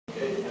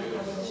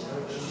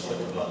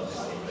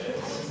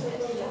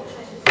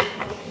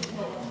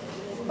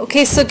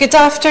Okay, so good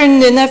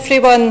afternoon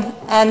everyone,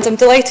 and I'm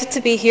delighted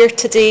to be here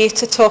today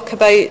to talk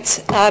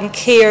about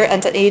care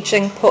and an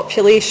ageing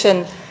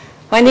population.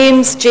 My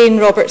name's Jane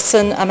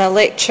Robertson. I'm a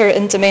lecturer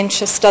in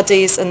Dementia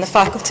Studies in the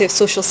Faculty of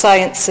Social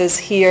Sciences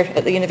here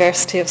at the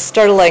University of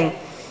Stirling.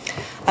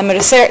 I'm a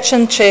research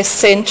interest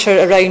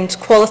centred around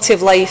quality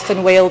of life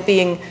and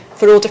well-being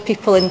for older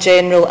people in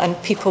general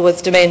and people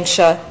with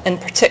dementia in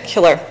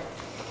particular.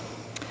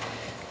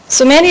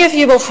 So many of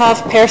you will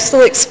have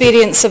personal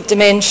experience of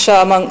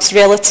dementia amongst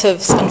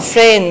relatives and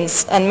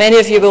friends, and many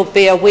of you will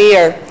be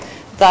aware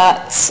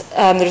that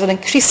there's an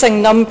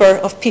increasing number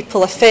of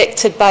people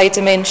affected by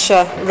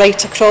dementia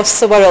right across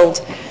the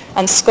world,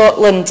 and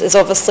Scotland is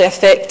obviously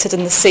affected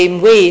in the same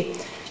way.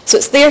 So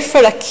it's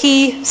therefore a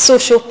key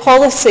social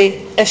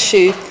policy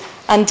issue,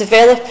 and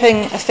developing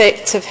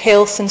effective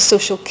health and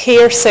social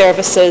care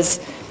services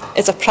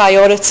is a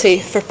priority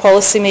for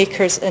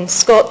policymakers in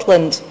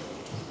Scotland.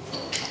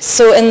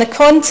 So in the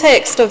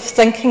context of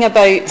thinking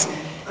about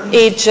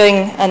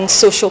ageing and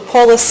social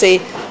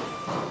policy,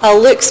 I'll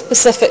look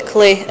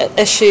specifically at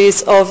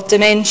issues of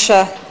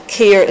dementia,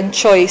 care and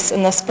choice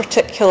in this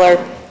particular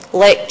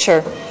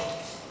lecture.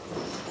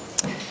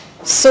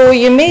 So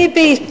you may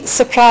be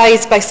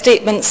surprised by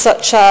statements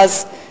such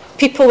as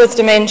people with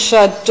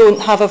dementia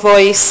don't have a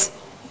voice,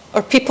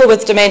 or people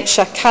with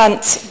dementia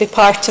can't be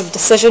part of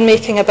decision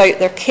making about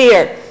their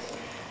care.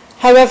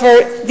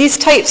 However, these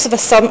types of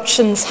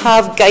assumptions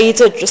have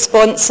guided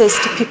responses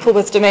to people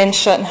with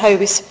dementia and how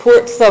we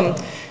support them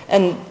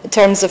in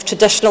terms of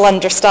traditional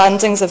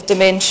understandings of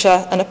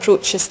dementia and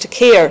approaches to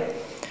care.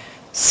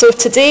 So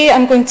today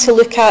I'm going to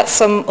look at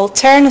some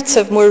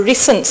alternative, more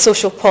recent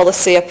social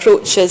policy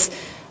approaches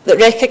that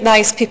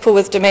recognise people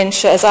with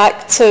dementia as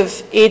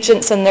active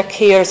agents in their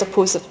care as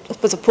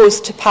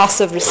opposed to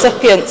passive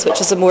recipients, which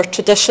is a more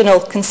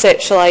traditional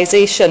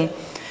conceptualisation.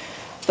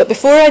 But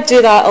before I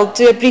do that, I'll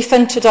do a brief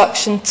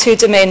introduction to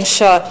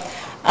dementia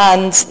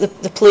and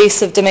the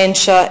place of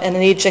dementia in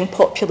an ageing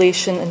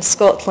population in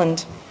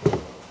Scotland.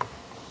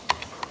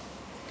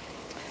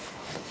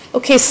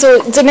 Okay,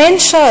 so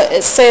dementia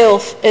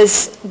itself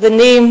is the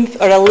name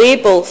or a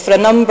label for a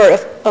number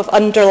of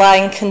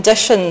underlying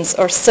conditions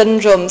or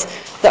syndromes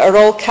that are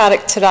all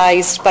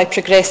characterised by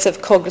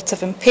progressive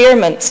cognitive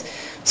impairment.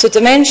 So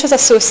dementia is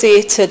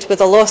associated with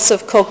a loss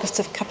of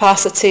cognitive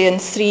capacity in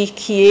three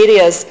key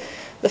areas.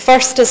 The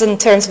first is in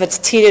terms of a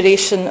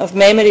deterioration of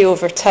memory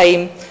over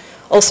time.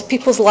 Also,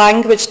 people's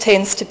language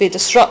tends to be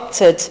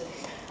disrupted,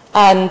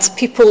 and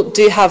people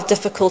do have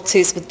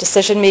difficulties with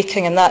decision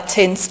making, and that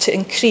tends to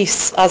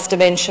increase as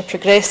dementia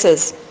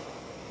progresses.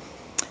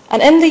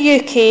 And in the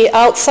UK,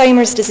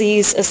 Alzheimer's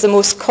disease is the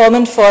most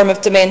common form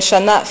of dementia,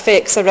 and that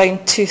affects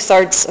around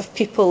 2/3 of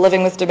people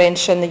living with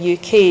dementia in the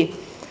UK.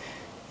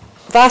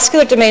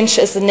 Vascular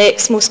dementia is the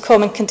next most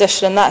common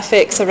condition, and that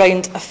affects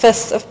around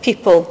 1/5 of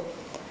people.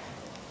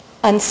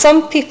 And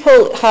some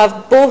people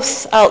have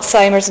both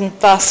Alzheimer's and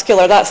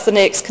vascular. That's the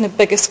next kind of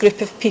biggest group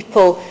of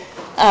people,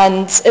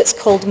 and it's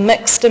called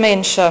mixed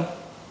dementia.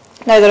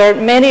 Now, there are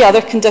many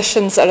other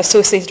conditions that are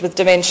associated with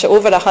dementia,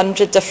 over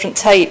 100 different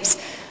types,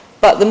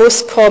 but the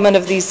most common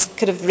of these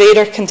kind of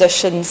rarer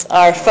conditions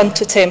are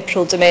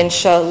frontotemporal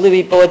dementia,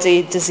 Lewy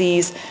body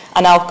disease,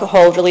 and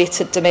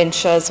alcohol-related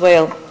dementia as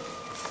well.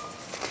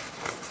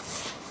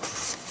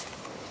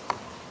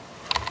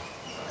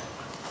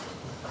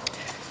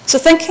 So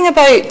thinking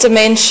about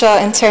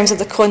dementia in terms of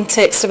the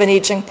context of an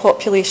ageing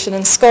population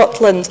in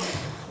Scotland,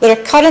 there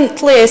are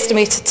currently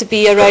estimated to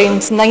be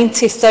around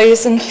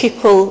 90,000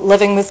 people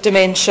living with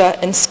dementia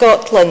in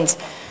Scotland.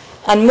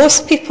 And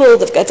most people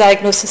that have got a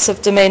diagnosis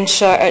of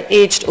dementia are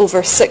aged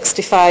over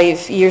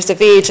 65 years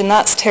of age, and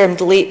that's termed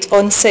late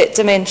onset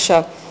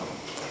dementia.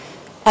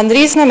 And the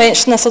reason I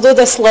mention this, although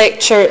this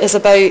lecture is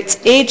about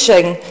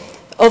ageing,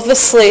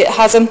 obviously it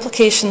has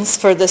implications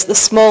for the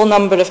small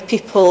number of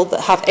people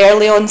that have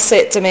early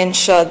onset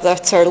dementia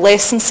that are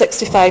less than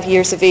 65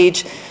 years of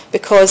age,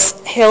 because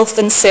health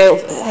and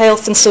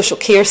social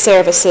care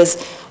services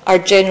are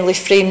generally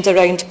framed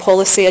around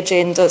policy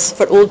agendas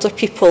for older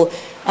people,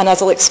 and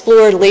as I'll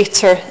explore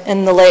later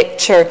in the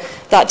lecture,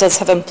 that does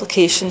have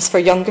implications for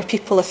younger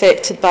people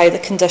affected by the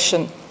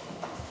condition.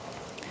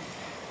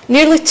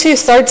 Nearly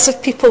 2/3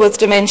 of people with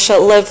dementia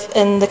live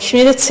in the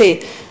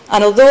community.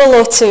 And although a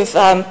lot of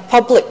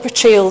public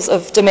portrayals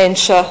of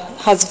dementia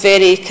has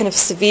very kind of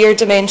severe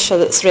dementia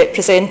that's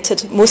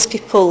represented, most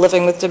people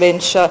living with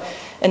dementia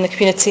in the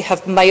community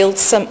have mild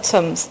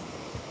symptoms.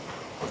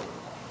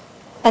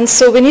 And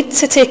so we need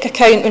to take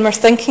account when we're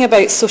thinking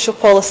about social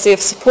policy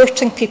of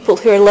supporting people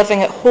who are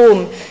living at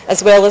home,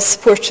 as well as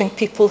supporting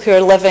people who are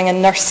living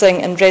in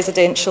nursing and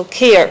residential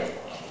care.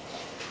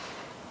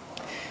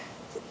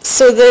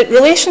 So the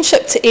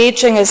relationship to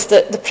ageing is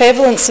that the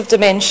prevalence of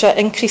dementia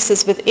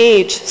increases with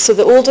age. So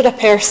the older a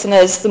person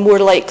is, the more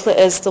likely it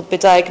is they'll be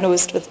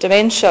diagnosed with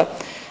dementia.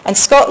 And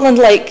Scotland,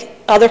 like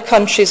other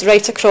countries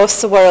right across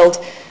the world,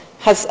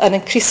 has an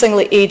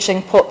increasingly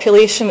ageing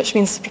population, which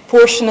means the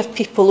proportion of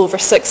people over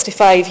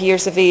 65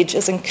 years of age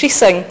is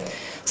increasing.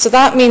 So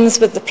that means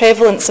with the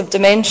prevalence of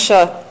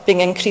dementia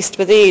being increased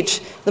with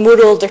age, the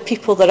more older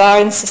people there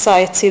are in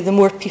society, the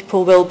more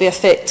people will be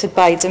affected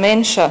by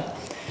dementia.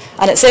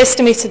 And it's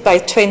estimated by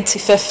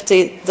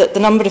 2050 that the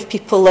number of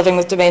people living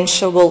with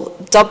dementia will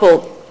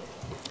double.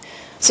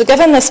 So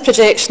given this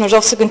projection, there's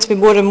also going to be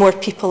more and more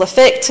people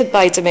affected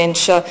by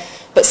dementia,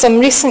 but some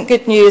recent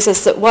good news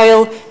is that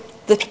while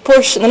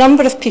the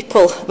number of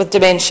people with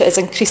dementia is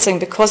increasing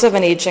because of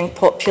an ageing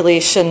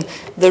population,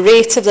 the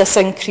rate of this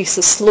increase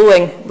is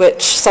slowing,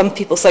 which some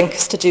people think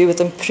is to do with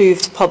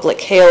improved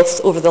public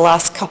health over the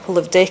last couple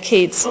of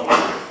decades.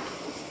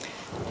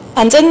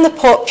 And in the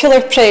popular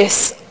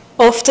press,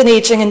 often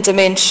ageing and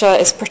dementia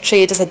is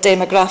portrayed as a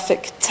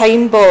demographic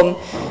time bomb,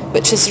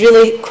 which is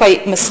really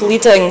quite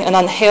misleading and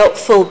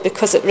unhelpful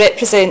because it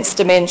represents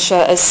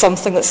dementia as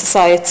something that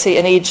society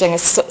and ageing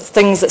as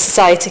things that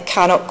society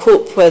cannot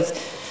cope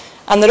with.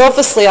 And there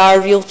obviously are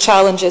real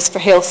challenges for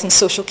health and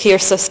social care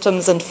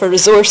systems and for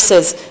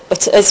resources,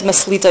 but it is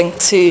misleading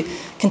to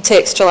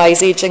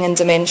contextualise ageing and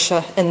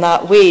dementia in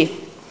that way.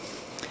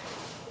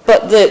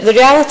 But the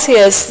reality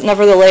is,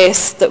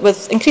 nevertheless, that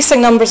with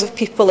increasing numbers of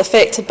people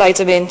affected by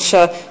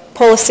dementia,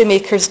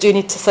 policymakers do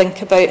need to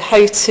think about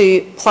how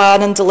to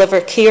plan and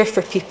deliver care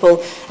for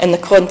people in the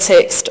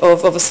context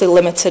of obviously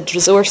limited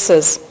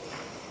resources.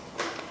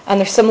 And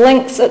there's some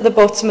links at the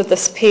bottom of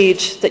this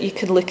page that you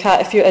can look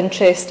at if you're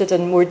interested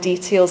in more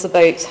details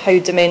about how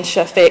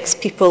dementia affects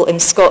people in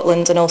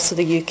Scotland and also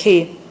the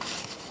UK.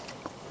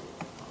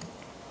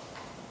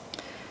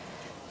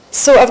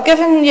 So I've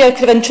given you a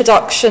kind of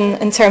introduction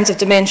in terms of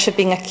dementia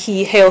being a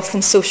key health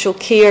and social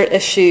care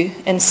issue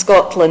in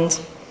Scotland.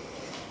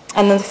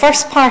 And in the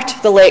first part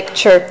of the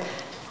lecture,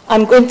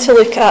 I'm going to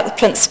look at the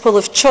principle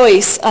of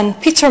choice, and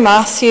Peter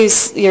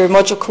Matthews, your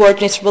module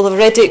coordinator, will have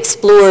already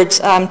explored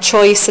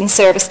choice in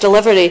service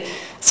delivery.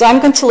 So I'm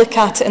going to look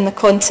at it in the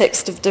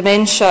context of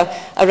dementia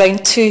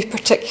around two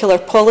particular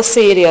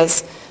policy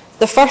areas.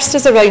 The first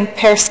is around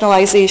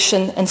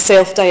personalisation and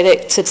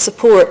self-directed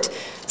support.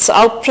 So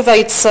I'll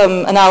provide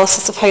some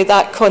analysis of how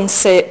that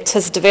concept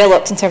has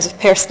developed in terms of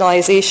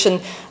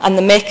personalisation and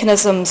the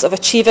mechanisms of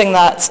achieving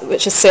that,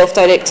 which is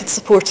self-directed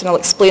support, and I'll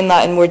explain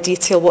that in more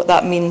detail, what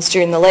that means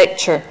during the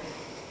lecture.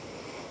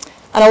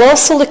 And I'll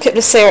also look at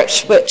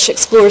research which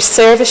explores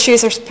service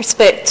users'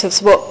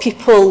 perspectives, what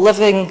people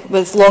living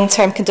with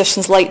long-term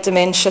conditions like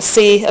dementia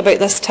say about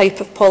this type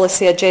of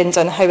policy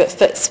agenda and how it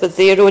fits with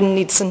their own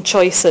needs and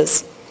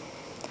choices.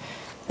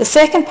 The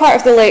second part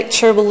of the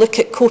lecture will look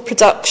at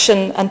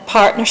co-production and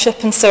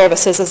partnership in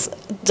services as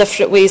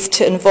different ways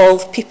to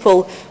involve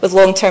people with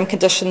long-term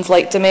conditions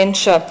like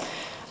dementia.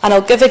 And I'll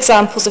give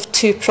examples of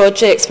two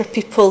projects where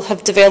people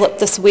have developed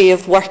this way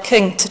of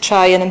working to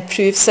try and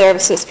improve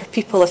services for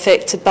people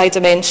affected by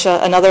dementia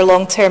and other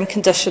long-term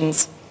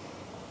conditions.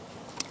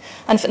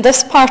 And for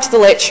this part of the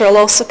lecture, I'll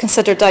also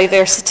consider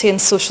diversity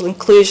and social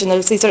inclusion,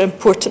 as these are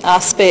important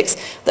aspects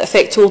that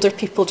affect older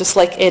people just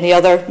like any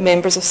other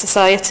members of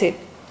society.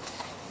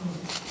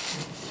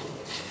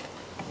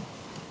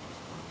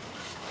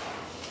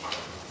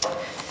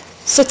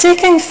 So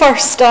taking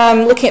first,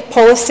 looking at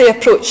policy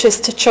approaches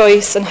to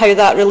choice and how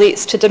that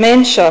relates to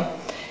dementia.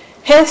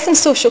 Health and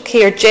social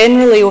care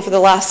generally over the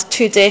last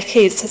 2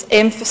 decades has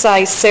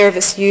emphasised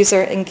service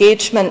user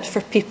engagement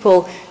for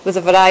people with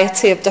a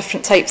variety of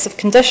different types of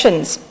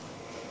conditions.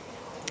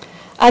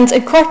 And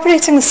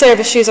incorporating the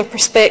service user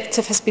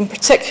perspective has been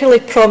particularly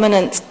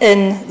prominent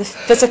in the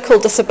physical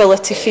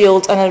disability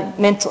field and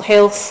a mental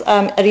health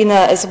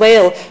arena as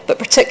well, but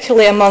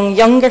particularly among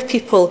younger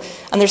people.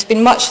 And there's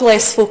been much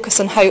less focus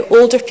on how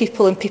older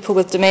people and people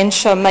with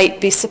dementia might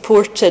be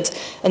supported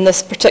in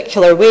this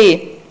particular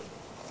way.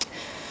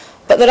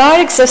 But there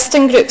are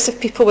existing groups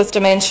of people with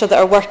dementia that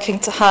are working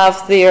to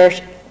have their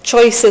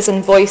choices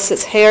and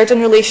voices heard in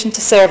relation to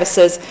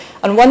services,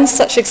 and one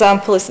such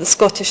example is the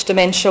Scottish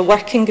Dementia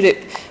Working Group,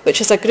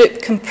 which is a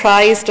group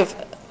comprised of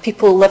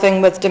people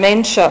living with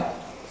dementia.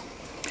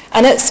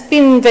 And it's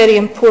been very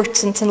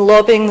important in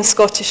lobbying the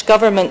Scottish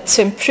Government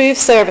to improve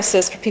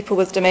services for people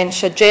with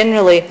dementia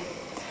generally,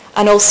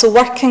 and also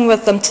working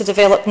with them to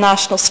develop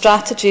national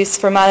strategies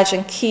for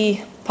managing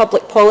key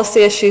public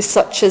policy issues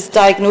such as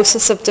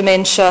diagnosis of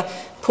dementia,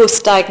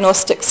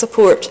 post-diagnostic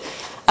support,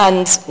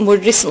 and more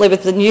recently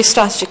with the new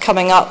strategy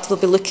coming up, they'll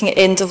be looking at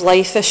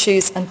end-of-life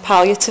issues and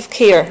palliative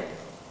care.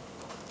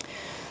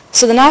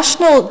 So the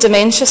national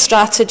dementia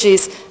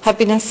strategies have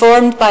been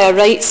informed by a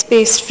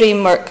rights-based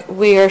framework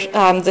where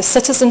the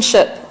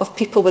citizenship of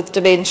people with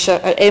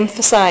dementia are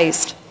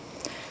emphasised.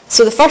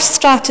 So the first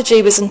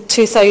strategy was in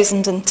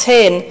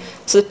 2010,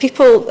 so the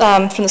people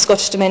from the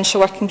Scottish Dementia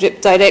Working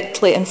Group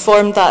directly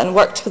informed that and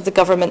worked with the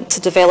government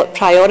to develop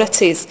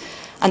priorities.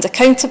 And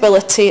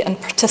accountability and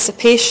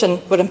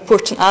participation were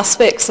important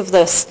aspects of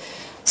this.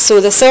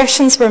 So the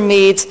assertions were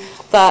made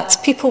that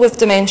people with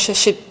dementia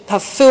should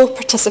have full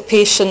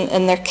participation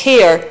in their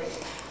care,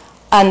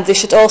 and they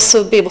should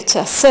also be able to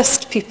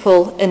assist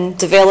people in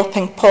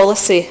developing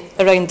policy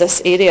around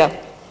this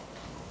area.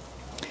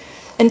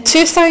 In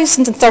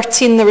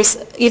 2013, there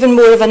was even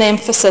more of an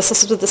emphasis,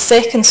 this was with the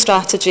second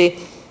strategy,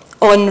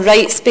 on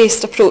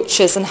rights-based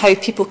approaches and how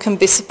people can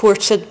be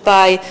supported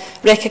by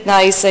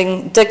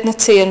recognising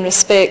dignity and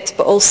respect,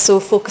 but also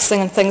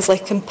focusing on things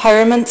like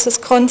empowerment as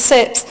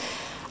concepts.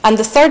 And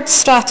the third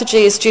strategy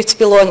is due to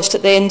be launched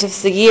at the end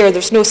of the year.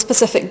 There's no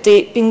specific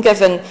date being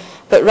given,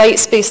 but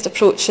rights-based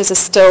approaches is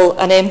still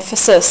an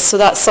emphasis. So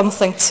that's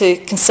something to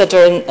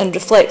consider and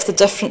reflects the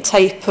different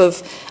type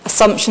of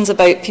assumptions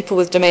about people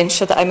with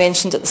dementia that I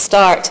mentioned at the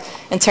start,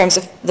 in terms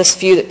of this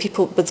view that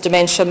people with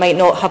dementia might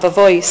not have a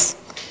voice.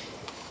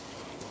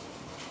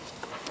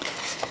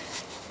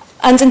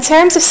 And in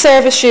terms of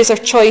service user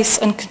choice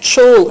and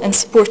control in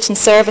support and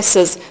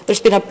services, there's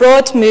been a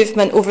broad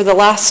movement over the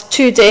last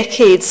 2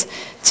 decades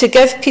to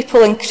give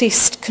people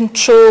increased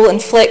control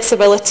and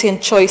flexibility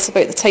and choice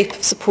about the type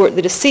of support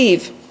they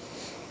receive.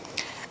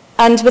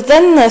 And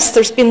within this,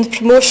 there's been the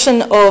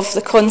promotion of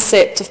the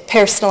concept of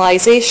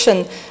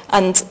personalisation,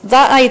 and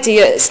that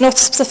idea is not a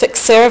specific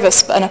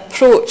service, but an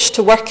approach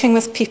to working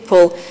with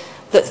people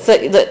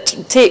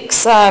that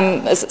takes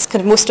as its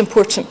kind of most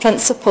important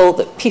principle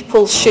that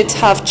people should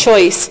have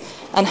choice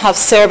and have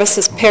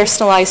services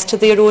personalised to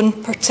their own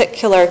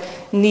particular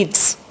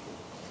needs.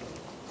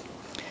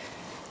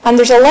 And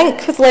there's a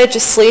link with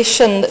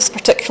legislation that's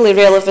particularly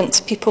relevant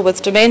to people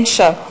with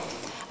dementia.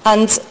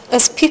 And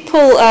as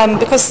people,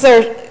 because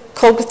their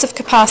cognitive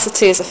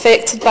capacity is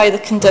affected by the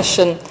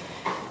condition,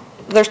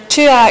 there are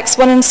 2 acts,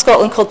 one in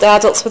Scotland called the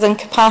Adults with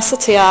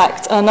Incapacity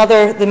Act, and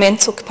another, the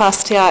Mental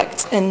Capacity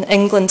Act in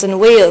England and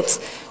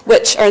Wales,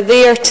 which are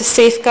there to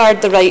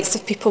safeguard the rights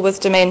of people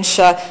with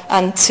dementia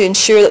and to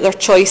ensure that their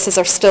choices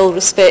are still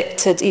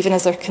respected even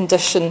as their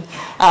condition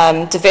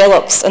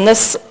develops. And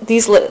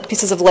these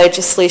pieces of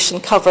legislation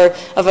cover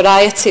a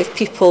variety of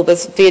people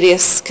with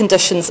various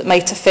conditions that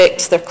might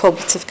affect their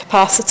cognitive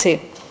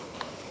capacity.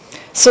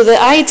 So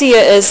the idea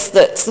is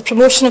that the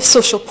promotion of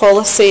social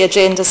policy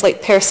agendas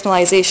like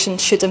personalisation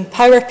should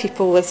empower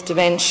people with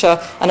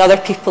dementia and other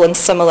people in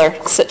similar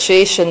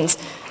situations,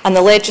 and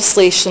the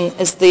legislation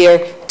is there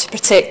to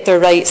protect their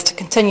rights to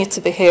continue to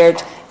be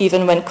heard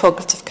even when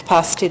cognitive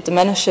capacity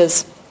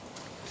diminishes.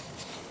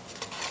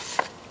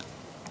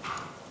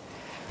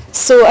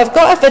 So I've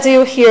got a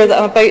video here that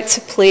I'm about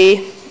to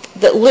play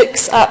that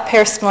looks at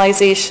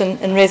personalisation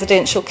in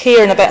residential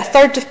care, and about a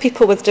third of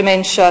people with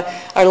dementia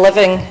are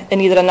living in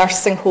either a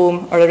nursing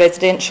home or a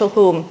residential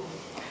home.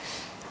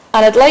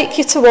 And I'd like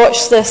you to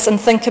watch this and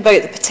think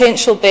about the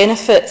potential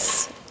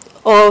benefits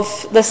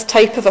of this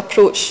type of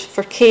approach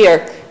for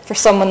care for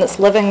someone that's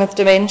living with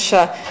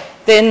dementia.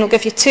 Then we'll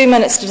give you 2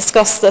 minutes to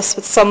discuss this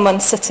with someone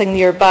sitting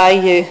nearby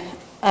you,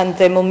 and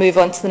then we'll move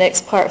on to the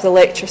next part of the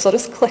lecture. So I'll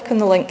just click on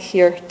the link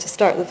here to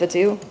start the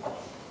video.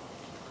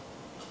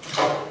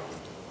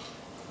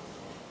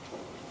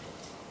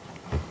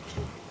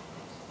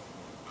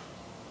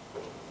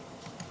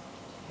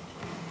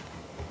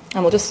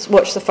 And we'll just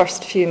watch the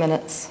first few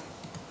minutes.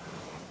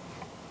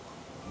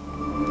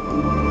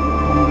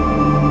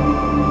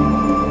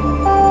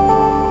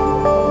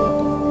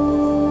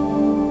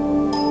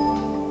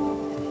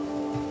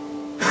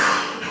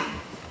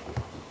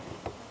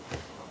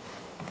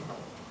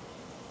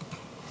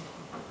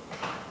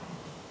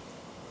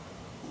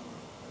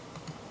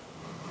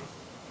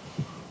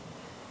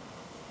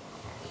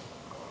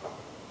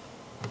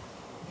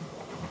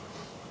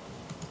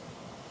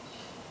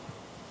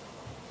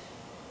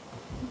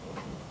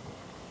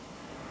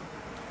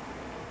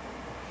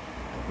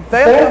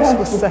 Their house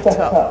was set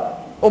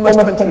up almost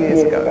 20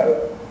 years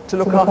ago to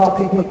look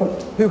after people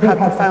who had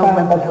profound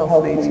mental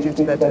health needs due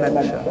to their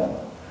dementia.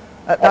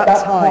 At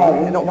that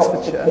time, in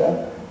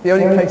Oxfordshire, the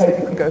only place that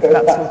you could go for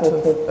that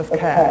sort of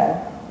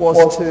care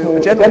was to a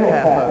general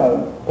care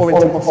home or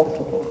into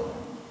hospital.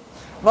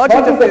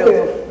 Marjorie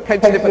Duffield came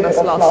to live with us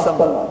last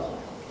summer.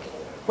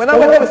 When I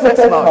went to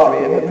assess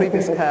Marjorie in her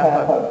previous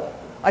care home,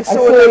 I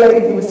saw a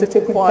lady who was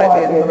sitting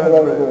quietly in her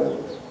own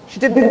room. She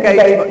didn't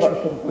engage much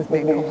with me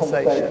in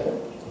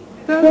conversation.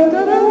 She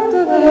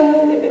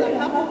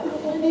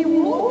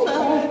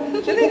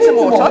needs some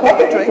water. I'll get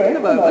you a drink in a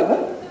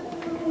moment.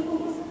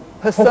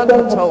 Her son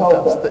had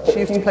told us that she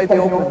used to play the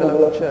organ in the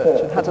local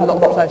church and had a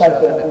lot of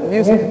pleasure, and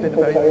music had been a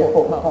very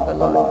important part of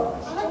her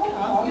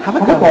life. Have a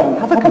go,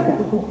 have a go.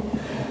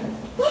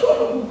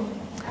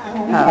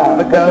 Have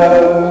a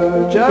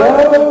go, Joe.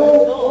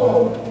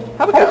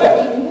 Have a go.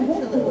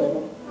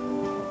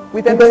 We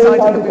then decided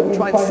that we would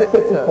try and sit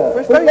with her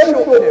for a very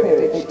short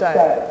period each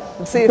day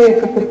and see if she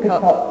could pick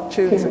up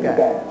tunes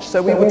again.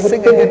 So we would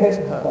sing a hymn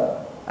to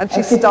her, and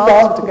she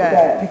started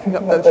again picking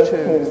up those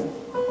tunes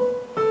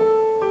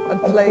and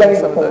playing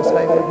some of those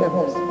favourite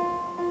hymns.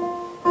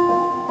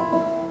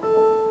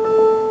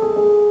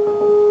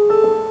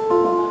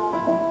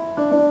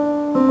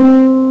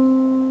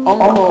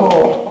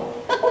 Encore.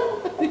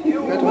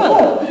 Good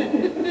one.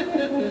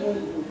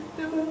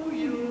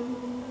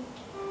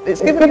 It's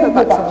given her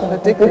back some of her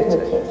dignity.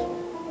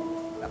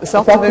 This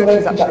afternoon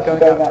she's actually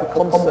going out to a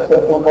concert with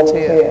a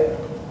volunteer,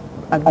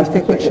 and we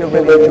think that she'll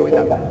really enjoy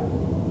that.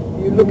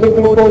 Are you looking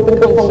forward to the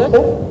concert?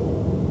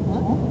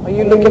 Are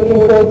you looking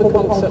forward to the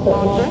concert,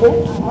 Marjorie?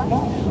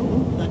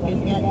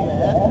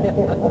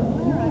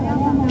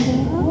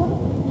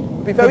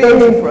 It'd be very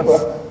easy for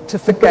us to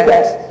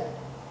forget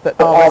that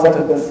our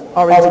residents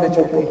are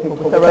individual people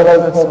with their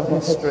own personal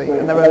history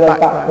and their own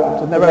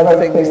background and their own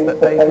things that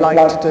they'd like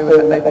to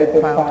do and that they've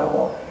been proud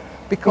of.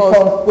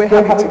 Because we're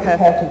having to care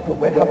for people,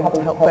 we're having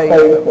to help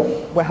bathe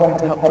them, we're having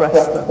to help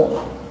dress them,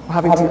 we're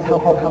having to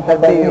help them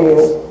have their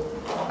meals.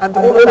 And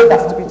all of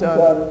that has to be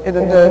done in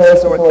a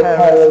nurse's or a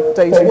carer's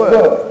day's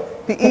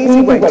work. The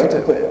easy way to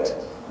do it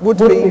would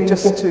be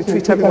just to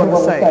treat everyone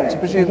the same, to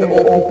presume that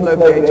all people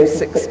over the age of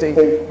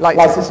 60 like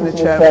to sit in a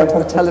chair in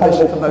front of the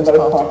television for most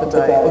part of the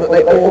day, or that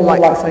they all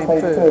like the same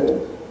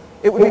food.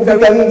 It would be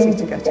very easy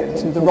to get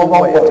into the wrong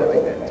way of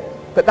doing it,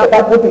 but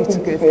that would be to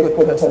give good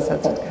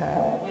person-centred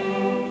care.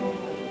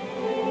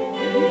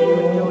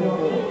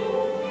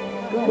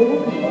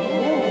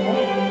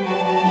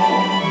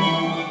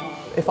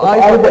 If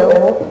I were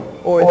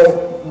ill, or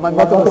if my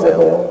mother was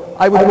ill,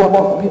 I would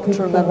want people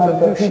to remember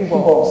who she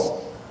was,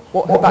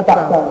 what her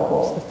background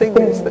was, the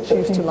things that she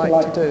used to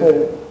like to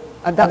do.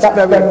 And that's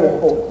very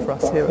important for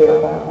us here at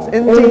our house.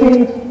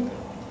 Indeed,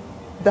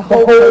 the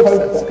whole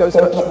process goes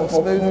much more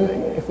smoothly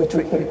if we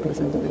treat people as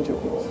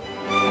individuals.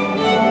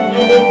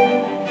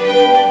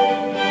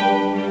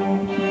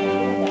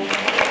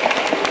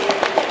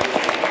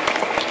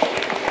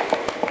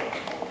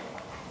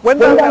 When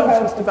the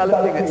house was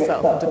developing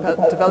itself,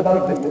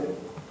 developing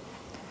the...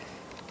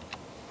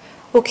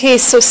 Okay,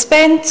 so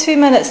spend 2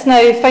 minutes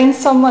now, find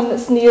someone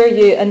that's near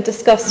you and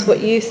discuss what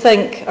you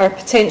think are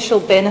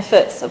potential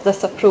benefits of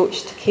this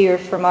approach to care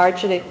for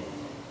Marjorie.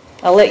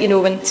 I'll let you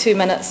know when 2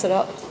 minutes are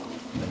up.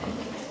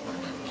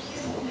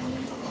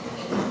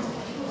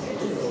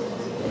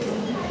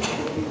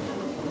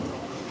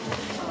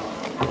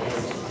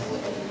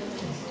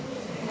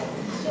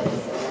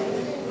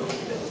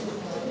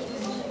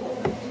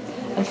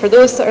 And for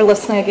those that are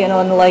listening again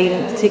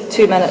online, take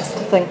 2 minutes to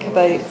think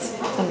about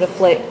and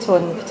reflect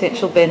on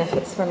potential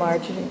benefits for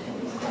Marjorie.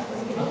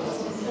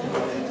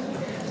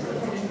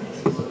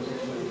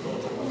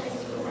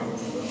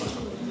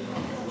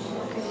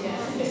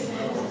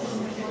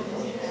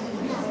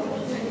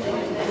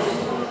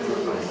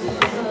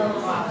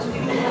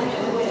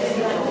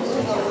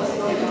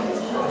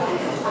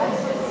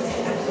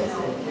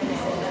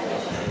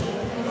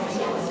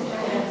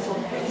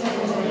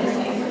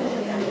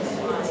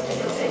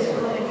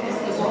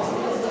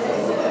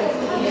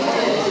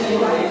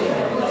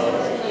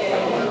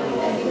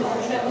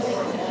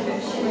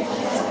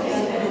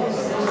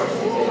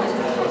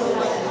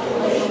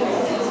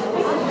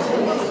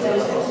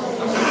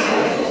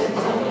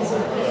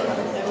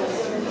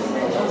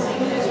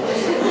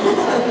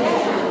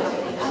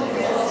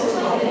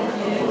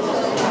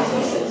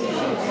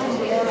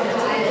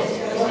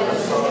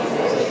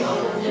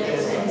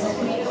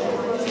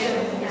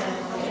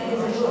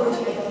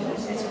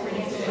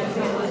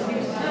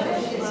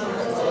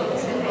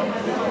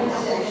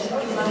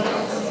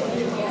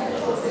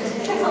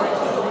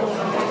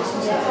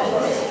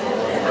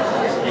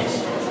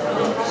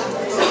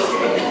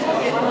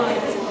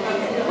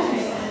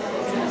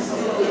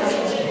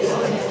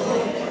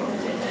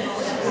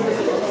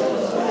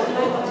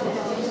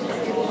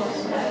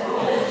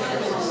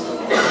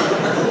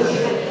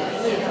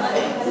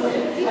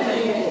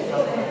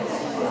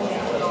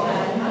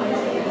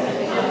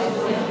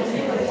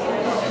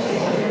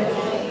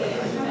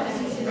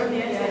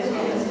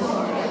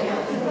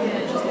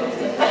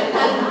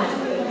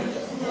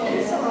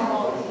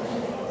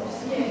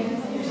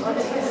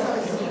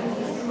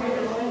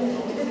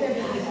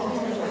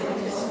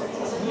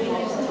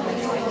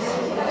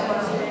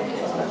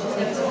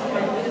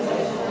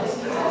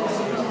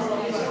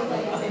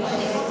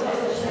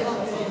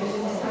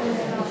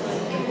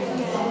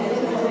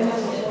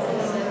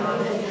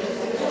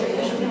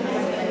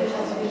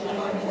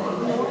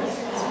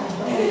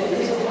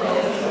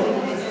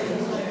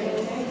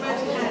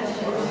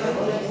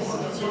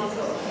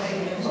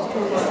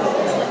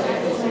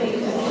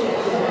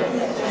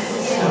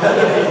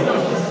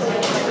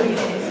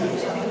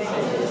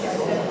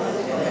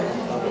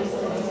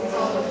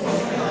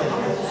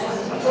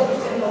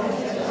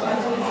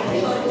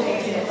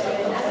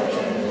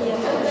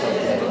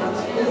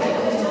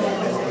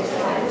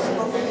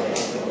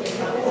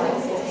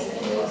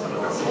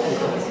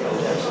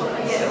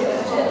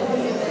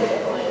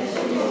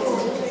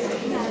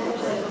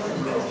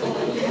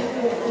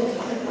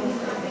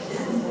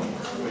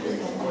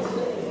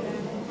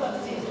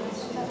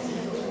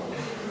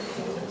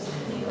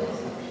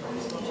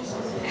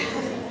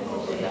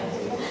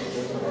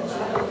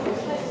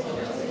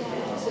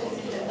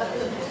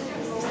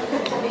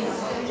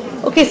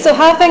 Okay, so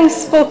having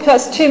spoken,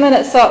 that's 2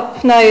 minutes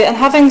up now, and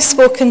having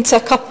spoken to a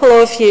couple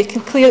of you, you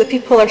can clear that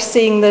people are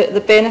seeing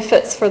the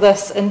benefits for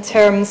this in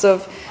terms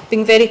of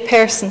being very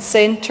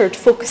person-centred,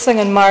 focusing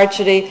on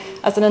Marjorie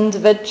as an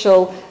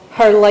individual,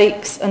 her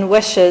likes and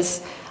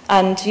wishes,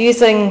 and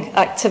using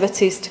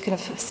activities to kind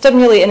of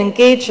stimulate and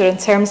engage her in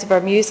terms of her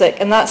music.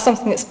 And that's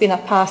something that's been a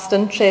past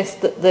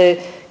interest that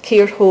the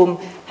care home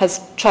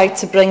has tried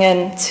to bring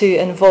in to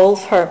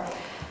involve her.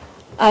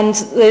 And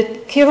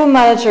the care home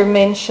manager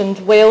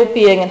mentioned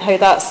well-being and how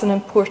that's an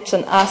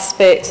important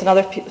aspect,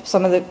 and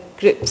some of the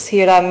groups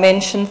here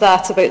mentioned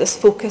that about this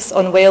focus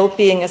on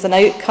well-being as an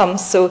outcome.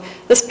 So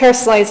this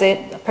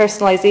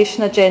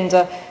personalisation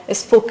agenda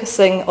is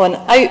focusing on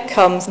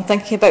outcomes and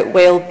thinking about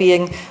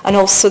well-being, and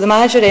also the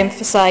manager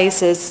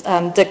emphasises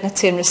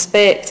dignity and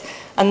respect,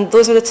 and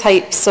those are the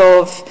types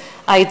of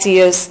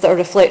ideas that are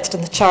reflected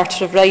in the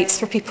Charter of Rights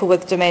for people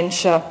with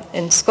dementia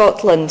in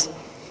Scotland.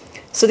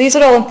 So these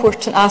are all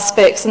important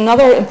aspects.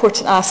 Another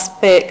important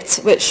aspect,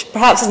 which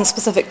perhaps isn't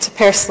specific to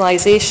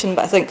personalisation,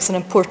 but I think is an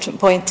important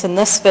point in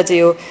this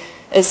video,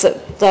 is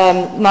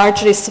that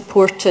Marjorie is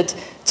supported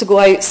to go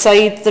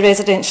outside the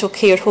residential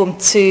care home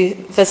to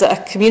visit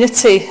a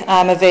community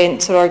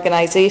event or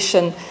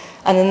organisation,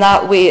 and in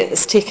that way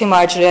it's taking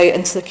Marjorie out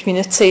into the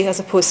community as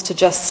opposed to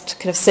just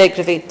kind of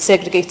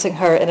segregating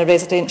her in a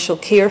residential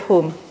care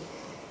home.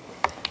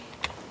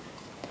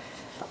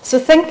 So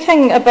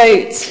thinking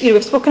about,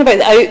 we've spoken about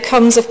the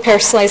outcomes of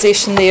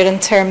personalisation there in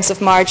terms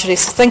of Marjorie,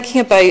 so thinking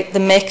about the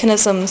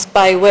mechanisms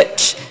by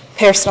which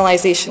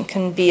personalisation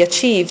can be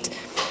achieved.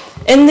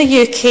 In the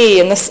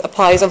UK, and this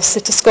applies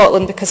obviously to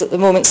Scotland because at the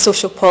moment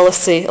social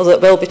policy, although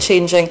it will be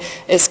changing,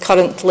 is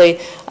currently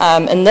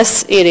in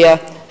this area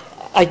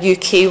a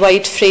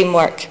UK-wide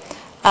framework.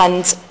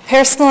 And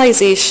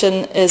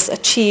personalisation is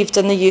achieved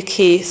in the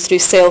UK through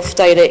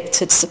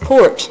self-directed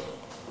support.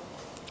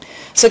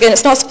 So again,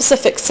 it's not a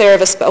specific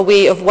service, but a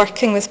way of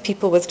working with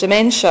people with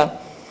dementia.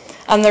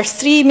 And there are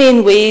three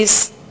main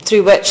ways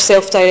through which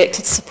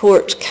self-directed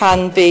support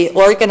can be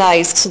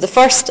organised. So the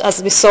first,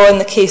 as we saw in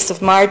the case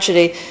of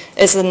Marjorie,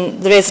 is in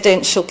the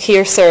residential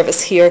care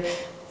service here.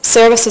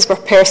 Services were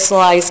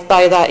personalised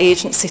by that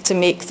agency to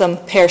make them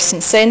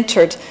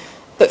person-centred.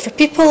 But for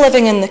people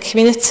living in the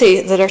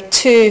community, there are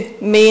two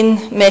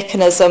main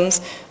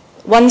mechanisms.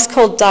 One's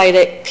called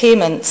direct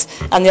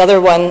payments, and the other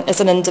one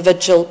is an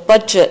individual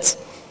budget.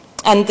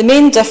 And the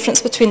main difference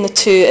between the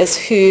two is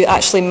who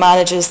actually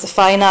manages the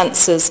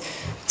finances.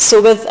 So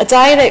with a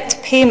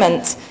direct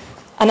payment,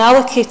 an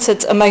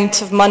allocated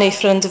amount of money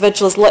for an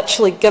individual is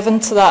literally given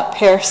to that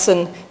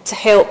person to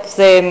help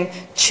them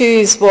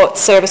choose what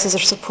services or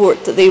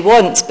support that they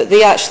want, but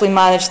they actually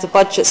manage the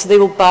budget, so they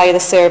will buy the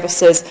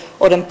services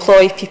or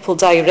employ people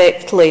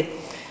directly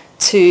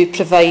to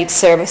provide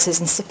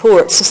services and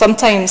support. So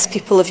sometimes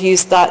people have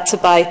used that to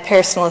buy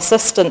personal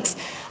assistance,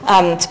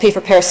 to pay for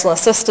personal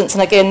assistance,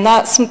 and again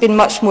that's been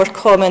much more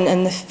common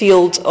in the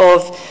field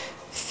of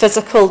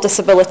physical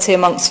disability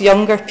amongst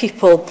younger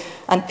people,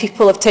 and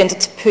people have tended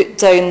to put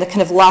down the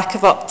kind of lack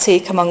of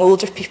uptake among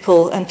older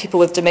people and people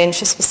with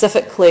dementia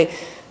specifically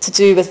to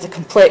do with the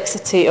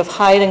complexity of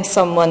hiring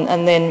someone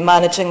and then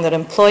managing their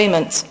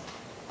employment.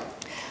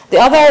 The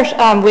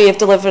other way of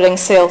delivering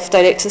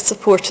self-directed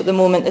support at the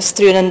moment is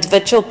through an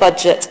individual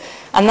budget,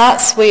 and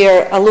that's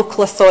where a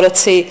local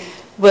authority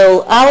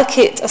will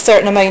allocate a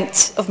certain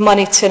amount of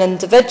money to an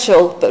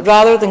individual, but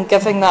rather than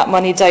giving that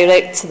money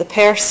direct to the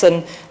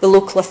person, the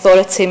local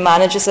authority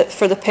manages it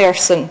for the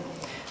person.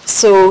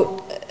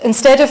 So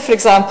instead of, for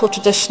example,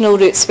 traditional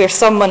routes where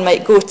someone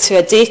might go to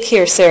a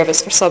daycare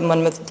service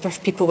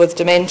for people with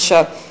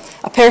dementia,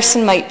 a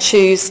person might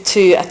choose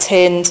to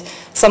attend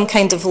some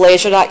kind of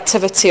leisure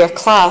activity or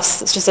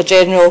class. It's just a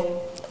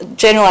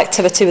general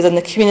activity within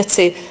the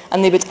community,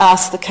 and they would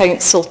ask the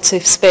council to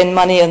spend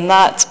money on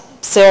that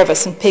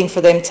service and paying for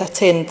them to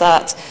attend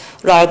that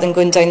rather than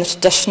going down the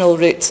traditional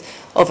route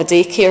of a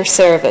daycare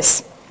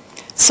service.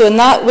 So in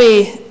that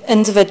way,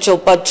 individual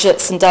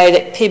budgets and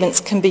direct payments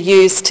can be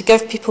used to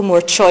give people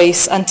more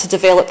choice and to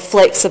develop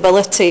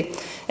flexibility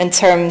in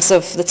terms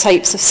of the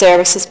types of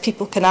services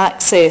people can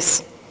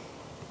access.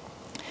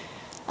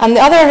 And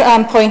the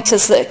other point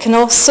is that it can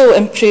also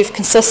improve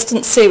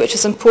consistency, which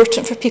is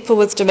important for people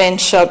with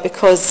dementia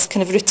because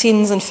kind of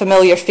routines and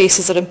familiar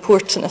faces are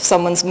important if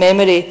someone's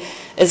memory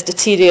is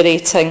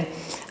deteriorating.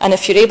 And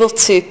if you're able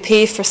to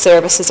pay for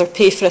services or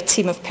pay for a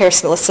team of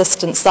personal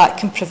assistants, that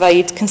can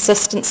provide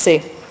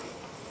consistency.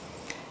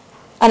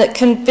 And it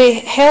can be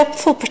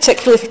helpful,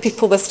 particularly for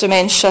people with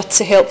dementia,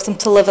 to help them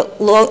to live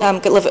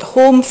at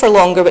home for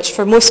longer, which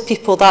for most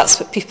people, that's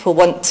what people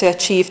want to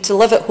achieve, to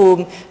live at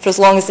home for as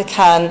long as they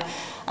can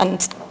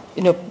and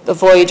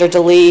avoid or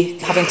delay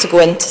having to go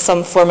into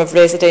some form of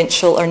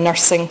residential or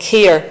nursing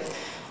care.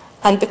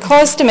 And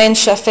because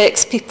dementia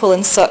affects people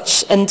in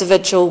such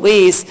individual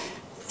ways,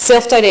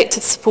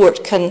 self-directed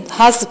support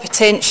has the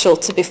potential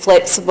to be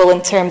flexible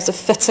in terms of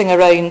fitting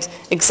around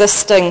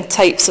existing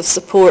types of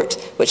support,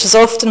 which is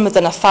often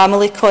within a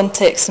family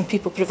context and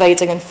people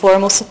providing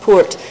informal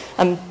support,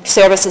 and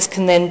services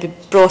can then be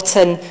brought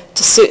in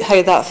to suit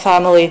how that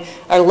family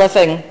are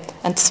living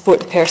and to support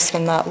the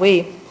person in that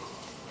way.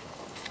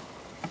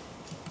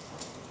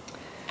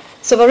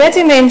 So I've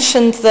already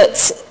mentioned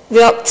that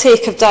the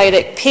uptake of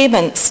direct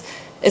payments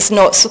is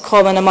not so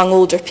common among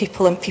older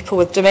people and people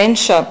with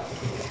dementia.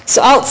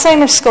 So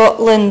Alzheimer's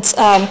Scotland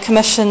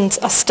commissioned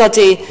a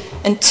study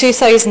in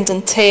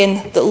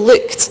 2010 that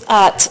looked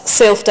at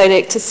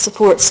self-directed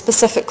support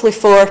specifically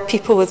for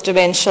people with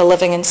dementia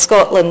living in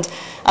Scotland,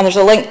 and there's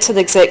a link to the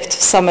executive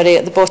summary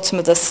at the bottom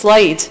of this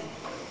slide.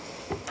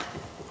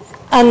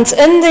 And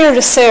in their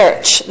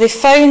research, they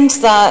found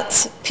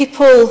that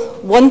people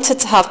wanted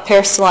to have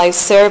personalised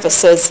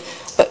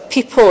services, but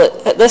people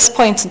at this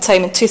point in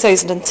time in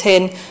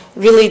 2010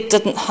 really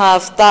didn't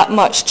have that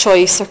much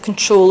choice or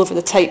control over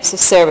the types of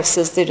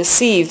services they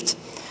received.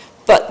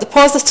 But the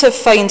positive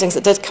findings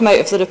that did come out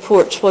of the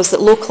report was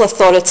that local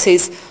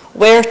authorities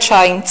were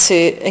trying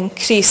to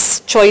increase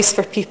choice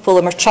for people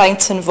and were trying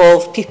to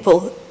involve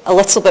people a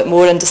little bit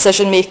more in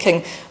decision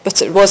making,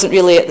 but it wasn't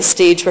really at the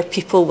stage where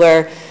people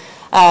were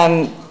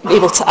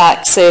able to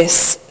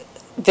access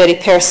very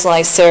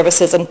personalised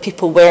services, and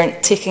people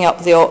weren't taking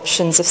up the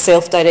options of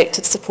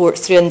self-directed support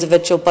through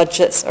individual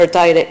budgets or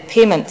direct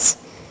payments.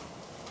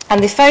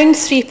 And they found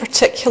 3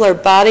 particular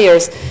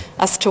barriers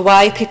as to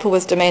why people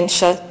with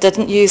dementia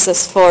didn't use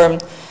this form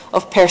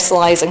of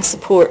personalising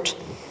support.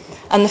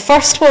 And the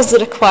first was the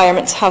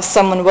requirement to have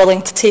someone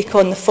willing to take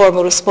on the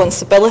formal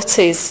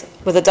responsibilities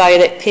with a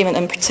direct payment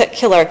in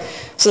particular.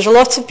 So there's a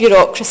lot of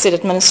bureaucracy and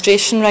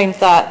administration around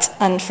that,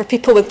 and for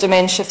people with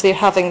dementia, if they're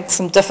having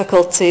some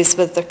difficulties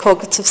with their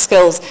cognitive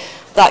skills,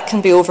 that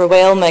can be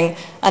overwhelming.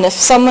 And if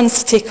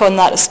someone's to take on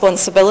that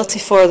responsibility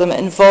for them, it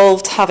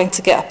involved having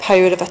to get a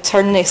power of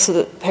attorney so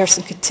that the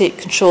person could take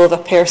control of a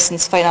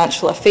person's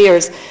financial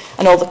affairs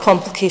and all the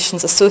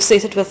complications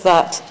associated with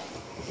that.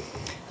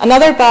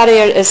 Another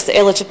barrier is the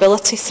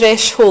eligibility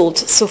threshold.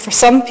 So for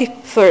some people,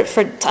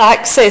 to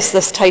access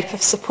this type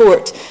of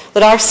support,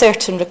 there are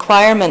certain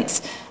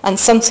requirements, and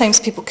sometimes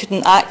people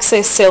couldn't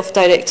access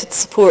self-directed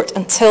support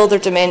until their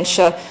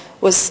dementia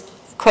was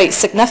quite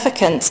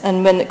significant,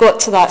 and when it got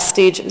to that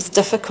stage it was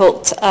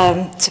difficult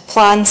to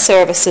plan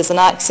services and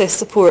access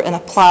support in a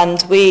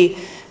planned way,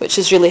 which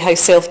is really how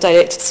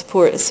self-directed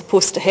support is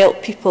supposed to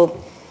help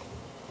people.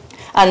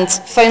 And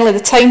finally, the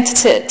time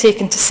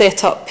taken to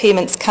set up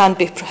payments can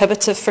be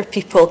prohibitive for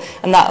people,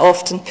 and that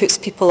often puts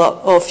people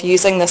off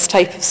using this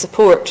type of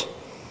support.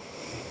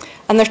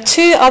 And there are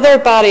 2 other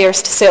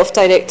barriers to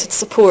self-directed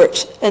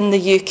support in the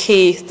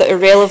UK that are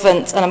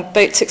relevant, and I'm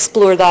about to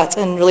explore that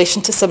in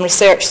relation to some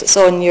research that's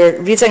on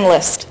your reading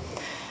list.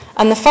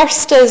 And the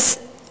first is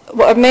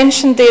what I've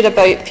mentioned there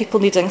about people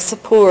needing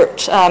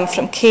support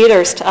from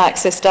carers to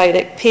access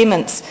direct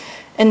payments.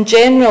 In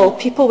general,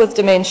 people with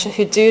dementia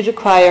who do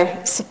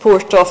require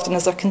support often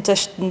as their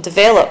condition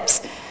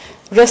develops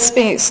risk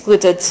being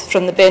excluded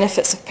from the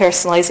benefits of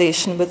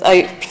personalisation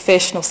without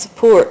professional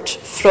support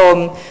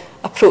from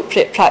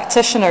appropriate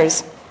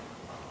practitioners.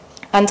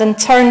 And in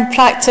turn,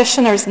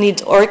 practitioners need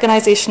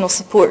organisational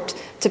support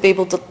to be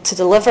able to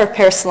deliver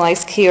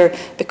personalised care,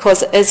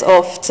 because it is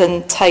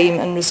often time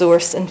and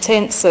resource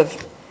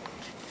intensive.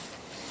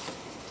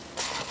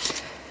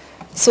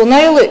 So we'll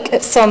now look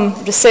at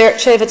some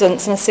research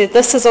evidence, and I say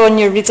this is on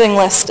your reading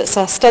list. It's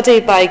a study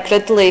by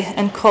Gridley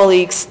and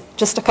colleagues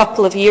just a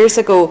couple of years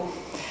ago.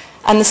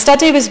 And the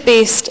study was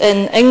based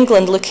in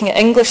England, looking at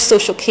English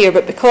social care,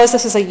 but because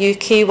this is a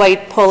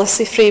UK-wide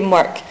policy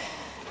framework,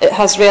 it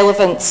has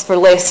relevance for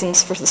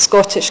lessons for the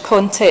Scottish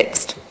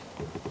context.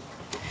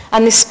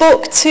 And they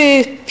spoke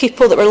to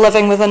people that were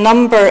living with a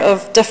number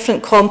of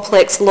different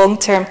complex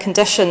long-term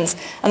conditions,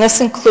 and this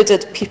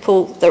included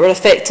people that were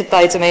affected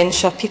by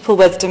dementia, people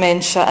with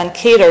dementia, and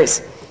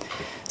carers.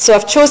 So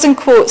I've chosen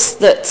quotes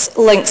that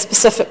link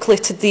specifically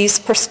to these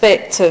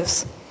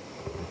perspectives.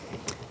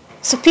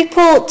 So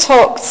people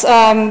talked,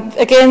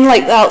 again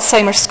like the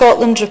Alzheimer's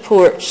Scotland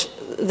report,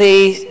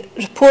 they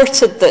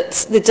reported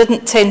that they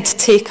didn't tend to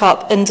take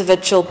up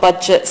individual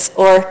budgets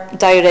or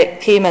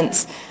direct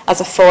payments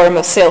as a form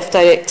of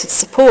self-directed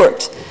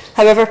support.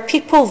 However,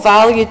 people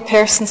valued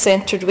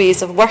person-centred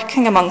ways of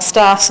working among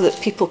staff so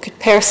that people could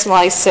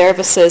personalise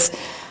services.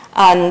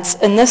 And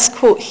in this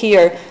quote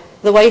here,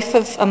 the wife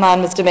of a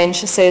man with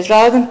dementia says,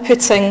 rather than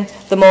putting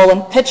them all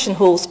in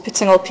pigeonholes,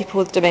 putting all people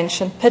with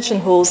dementia in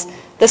pigeonholes,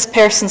 this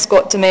person's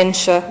got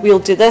dementia, we'll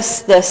do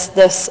this, this,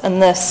 this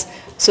and this.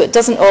 So it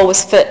doesn't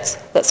always fit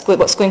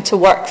what's going to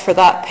work for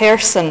that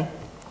person.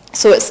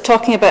 So it's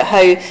talking about how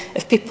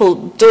if people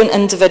don't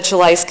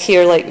individualise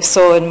care like we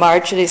saw in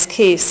Marjorie's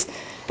case,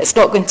 it's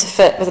not going to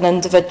fit with an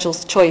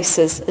individual's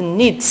choices and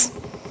needs.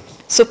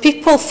 So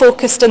people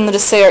focused in the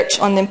research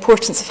on the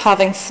importance of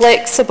having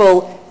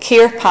flexible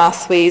care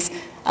pathways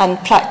and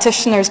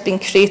practitioners being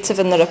creative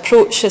in their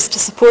approaches to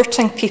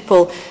supporting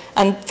people.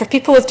 And for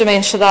people with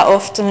dementia, that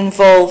often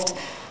involved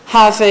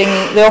having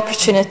the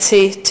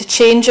opportunity to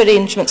change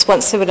arrangements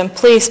once they were in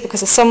place,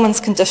 because if someone's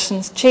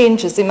conditions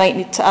changes, they might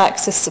need to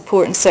access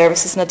support and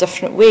services in a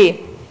different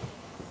way.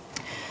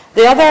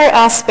 The other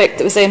aspect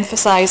that was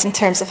emphasised in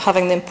terms of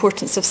having the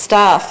importance of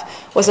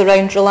staff was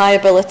around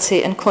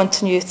reliability and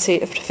continuity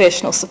of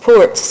professional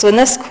support. So in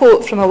this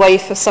quote from a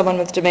wife of someone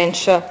with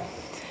dementia,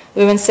 The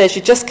woman says,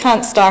 you just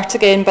can't start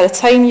again. By the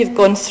time you've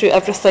gone through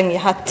everything you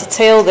had to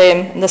tell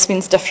them, and this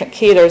means different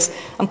carers,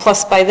 and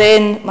plus by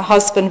then my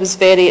husband was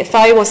if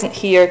I wasn't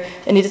here,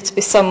 it needed to be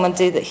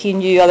somebody that he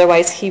knew,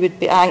 otherwise he would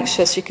be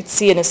anxious. You could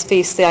see in his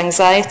face the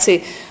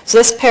anxiety. So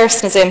this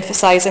person is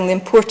emphasising the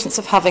importance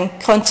of having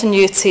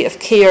continuity of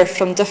care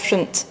from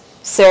different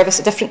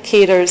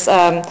carers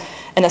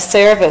in a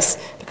service,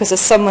 because as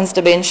someone's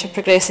dementia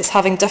progresses,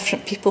 having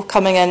different people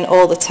coming in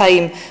all the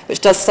time, which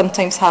does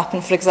sometimes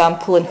happen, for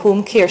example, in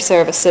home care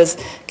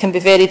services, can be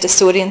very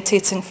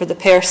disorientating for the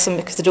person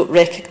because they don't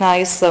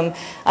recognise them,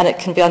 and it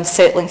can be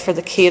unsettling for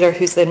the carer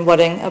who's then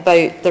worrying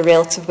about the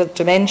relative with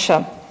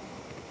dementia.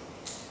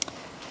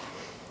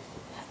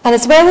 And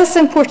as well as the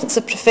importance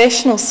of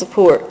professional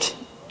support,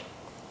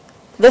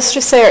 this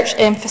research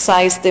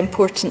emphasised the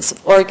importance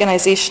of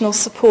organisational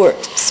support.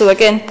 So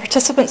again,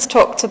 participants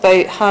talked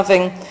about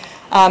having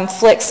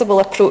flexible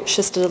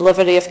approaches to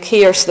delivery of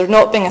care, so there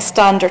not being a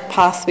standard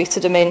pathway to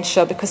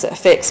dementia because it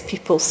affects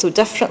people so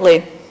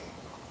differently.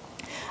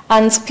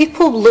 And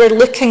people were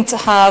looking to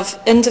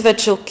have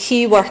individual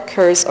key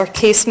workers or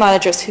case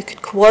managers who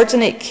could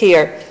coordinate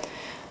care.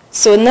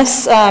 So in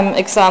this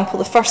example,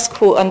 the first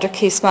quote under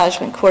case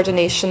management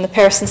coordination, the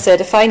person said,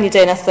 if I need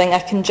anything, I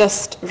can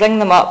just ring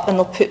them up and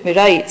they'll put me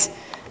right.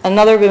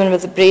 Another woman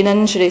with a brain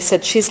injury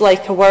said she's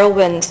like a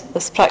whirlwind,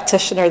 this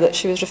practitioner that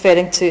she was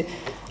referring to,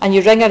 and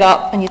you ring her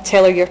up and you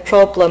tell her your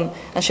problem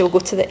and she will go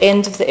to the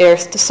end of the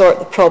earth to sort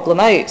the problem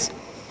out.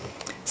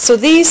 So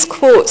these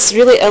quotes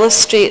really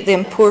illustrate the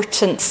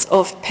importance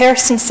of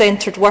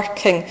person-centred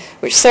working,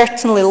 which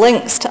certainly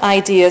links to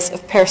ideas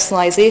of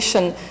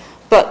personalisation.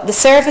 But the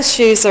service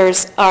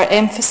users are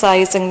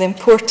emphasising the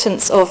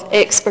importance of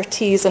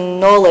expertise and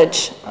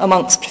knowledge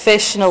amongst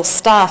professional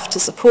staff to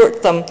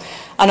support them,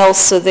 and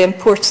also the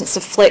importance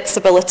of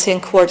flexibility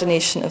and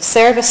coordination of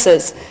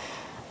services.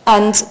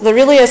 And there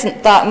really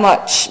isn't that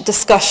much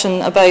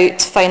discussion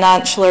about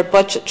financial or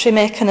budgetary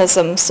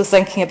mechanisms, so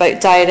thinking about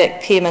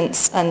direct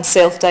payments and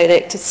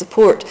self-directed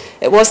support.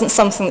 It wasn't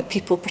something that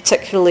people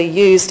particularly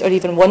used or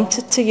even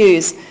wanted to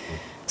use.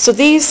 So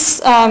these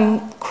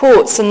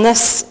quotes and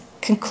this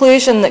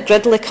conclusion that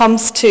Gridley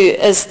comes to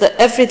is that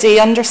everyday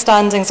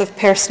understandings of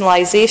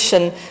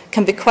personalisation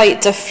can be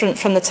quite different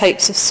from the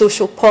types of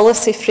social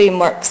policy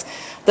frameworks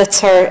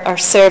that are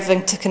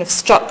serving to kind of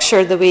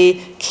structure the way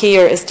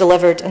care is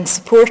delivered and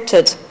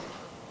supported.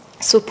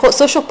 So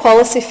social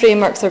policy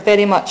frameworks are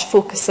very much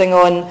focusing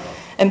on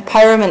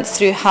empowerment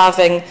through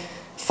having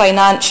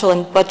financial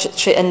and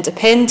budgetary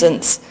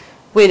independence,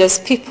 whereas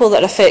people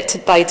that are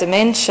affected by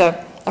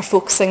dementia are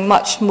focusing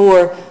much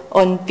more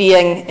on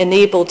being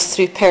enabled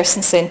through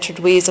person-centred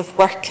ways of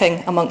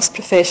working amongst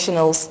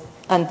professionals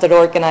and their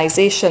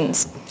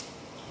organisations.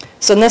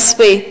 So in this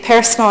way,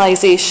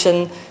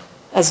 personalisation,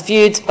 as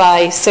viewed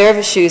by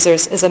service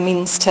users, is a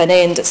means to an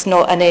end. It's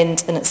not an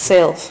end in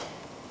itself.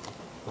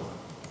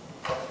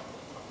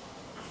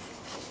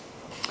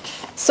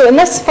 So in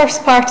this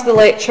first part of the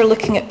lecture,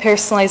 looking at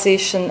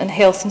personalisation in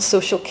health and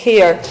social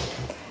care,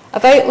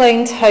 I've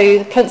outlined how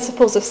the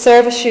principles of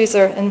service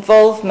user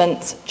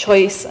involvement,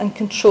 choice and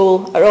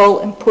control are all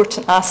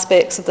important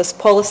aspects of this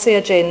policy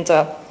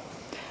agenda.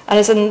 And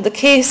as in the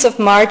case of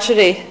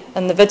Marjorie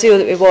in the video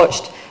that we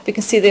watched, we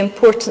can see the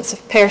importance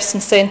of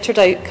person-centred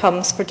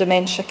outcomes for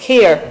dementia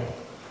care.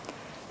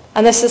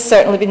 And this has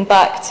certainly been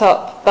backed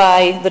up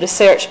by the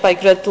research by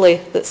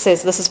Gridley that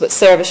says this is what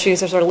service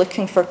users are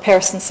looking for,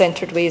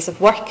 person-centred ways of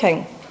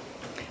working.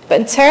 But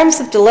in terms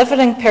of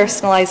delivering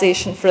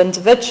personalisation for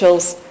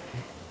individuals,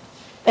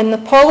 in the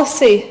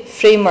policy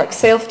framework,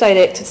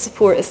 self-directed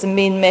support is the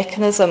main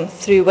mechanism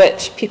through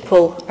which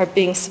people are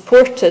being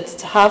supported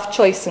to have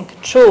choice and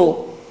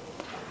control.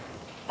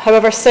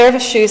 However,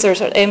 service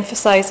users are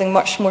emphasising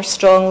much more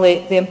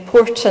strongly the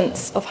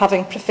importance of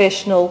having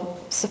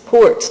professional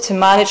support to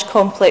manage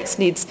complex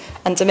needs,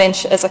 and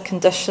dementia is a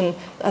condition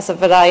that has a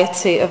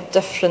variety of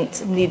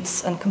different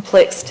needs and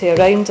complexity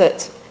around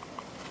it.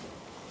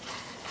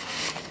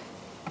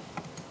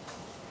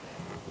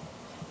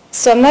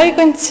 So I'm now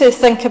going to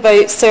think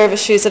about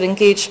service user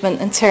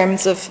engagement in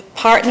terms of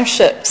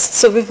partnerships.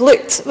 So we've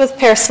looked with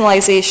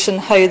personalisation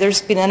how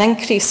there's been an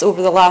increase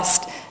over the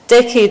last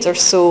decade or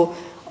so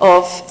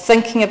of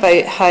thinking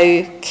about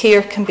how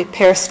care can be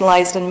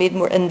personalised and made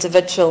more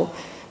individual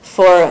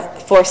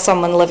for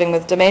someone living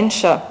with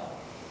dementia.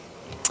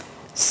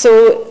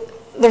 So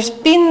there's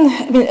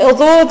been,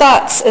 although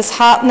that is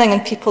happening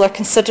and people are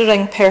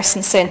considering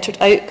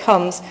person-centred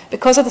outcomes,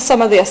 because of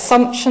some of the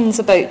assumptions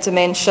about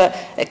dementia,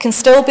 it can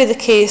still be the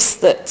case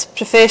that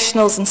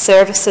professionals and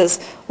services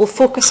will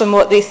focus on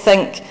what they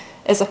think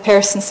is a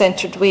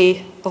person-centred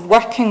way of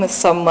working with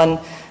someone.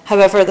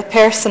 However, the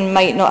person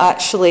might not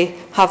actually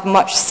have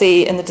much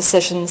say in the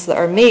decisions that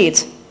are made.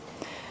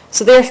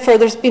 So therefore,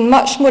 there's been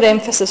much more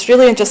emphasis,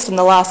 really just in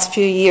the last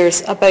few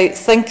years, about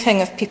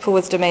thinking of people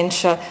with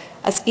dementia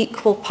as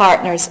equal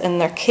partners in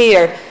their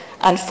care,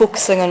 and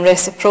focusing on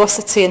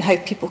reciprocity and how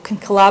people can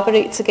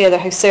collaborate together,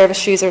 how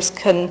service users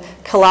can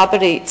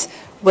collaborate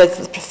with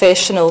the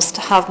professionals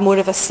to have more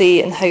of a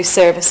say in how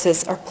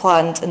services are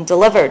planned and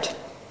delivered.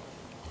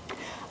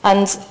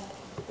 And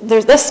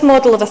this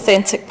model of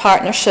authentic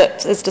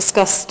partnership is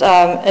discussed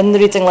in the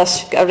reading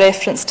list. You get a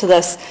reference to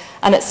this,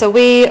 and it's a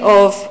way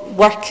of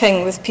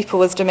working with people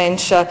with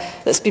dementia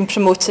that's been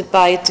promoted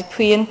by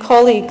Dupuy and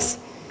colleagues.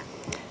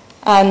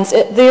 And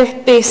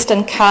they're based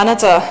in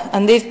Canada,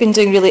 and they've been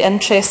doing really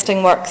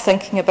interesting work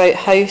thinking about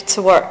how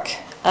to work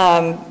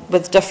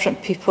with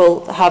different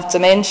people that have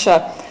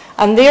dementia.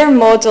 And their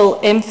model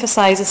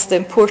emphasises the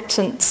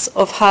importance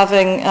of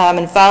having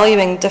and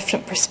valuing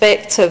different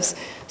perspectives.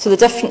 So the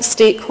different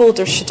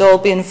stakeholders should all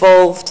be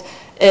involved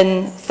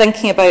in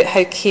thinking about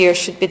how care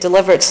should be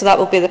delivered. So that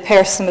will be the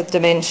person with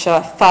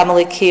dementia,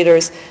 family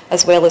carers,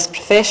 as well as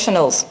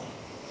professionals.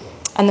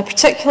 And the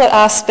particular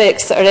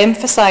aspects that are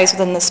emphasised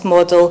within this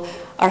model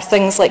are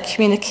things like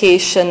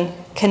communication,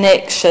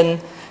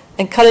 connection,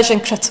 encouraging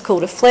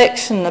critical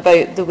reflection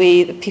about the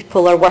way that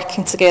people are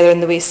working together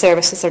and the way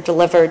services are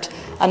delivered,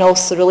 and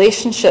also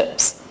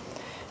relationships.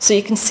 So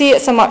you can see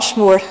it's a much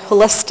more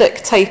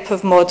holistic type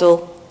of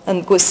model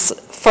and goes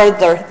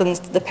further than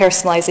the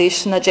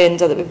personalisation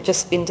agenda that we've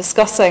just been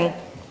discussing.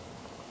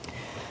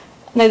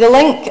 Now, the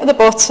link at the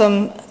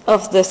bottom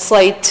of the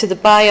slide to the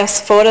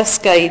Bias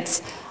Forest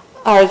Guides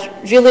are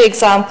really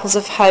examples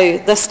of how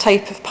this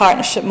type of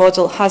partnership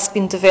model has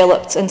been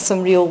developed in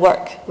some real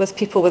work with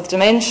people with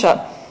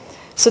dementia.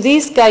 So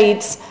these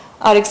guides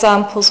are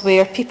examples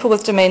where people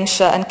with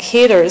dementia and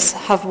carers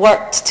have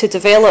worked to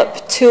develop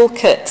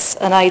toolkits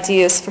and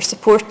ideas for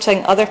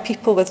supporting other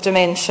people with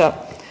dementia.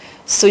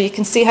 So you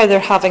can see how they're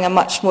having a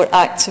much more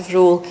active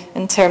role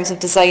in terms of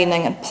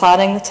designing and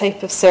planning the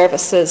type of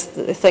services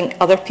that they think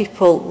other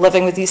people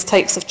living with these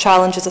types of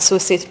challenges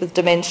associated with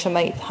dementia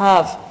might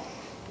have.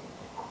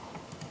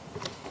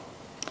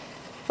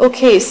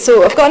 Okay,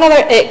 so I've got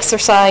another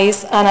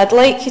exercise, and I'd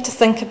like you to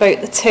think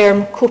about the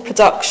term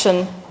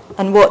co-production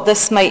and what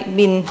this might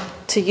mean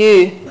to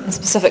you, and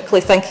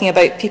specifically thinking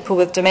about people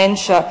with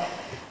dementia.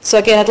 So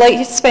again, I'd like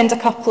you to spend a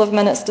couple of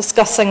minutes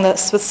discussing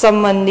this with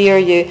someone near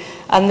you,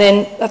 and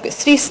then I've got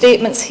 3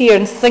 statements here,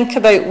 and think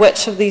about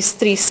which of these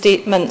 3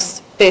 statements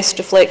best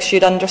reflects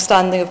your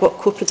understanding of what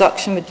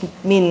co-production would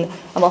mean,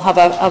 and we'll have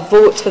a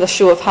vote with a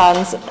show of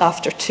hands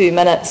after 2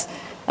 minutes.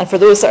 And for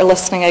those that are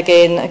listening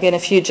again,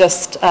 if you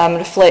just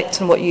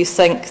reflect on what you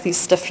think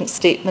these different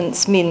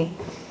statements mean.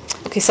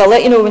 Okay, so I'll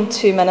let you know when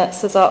 2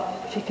 minutes is up,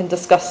 if you can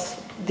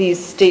discuss these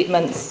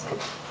statements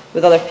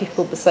with other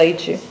people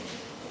beside you.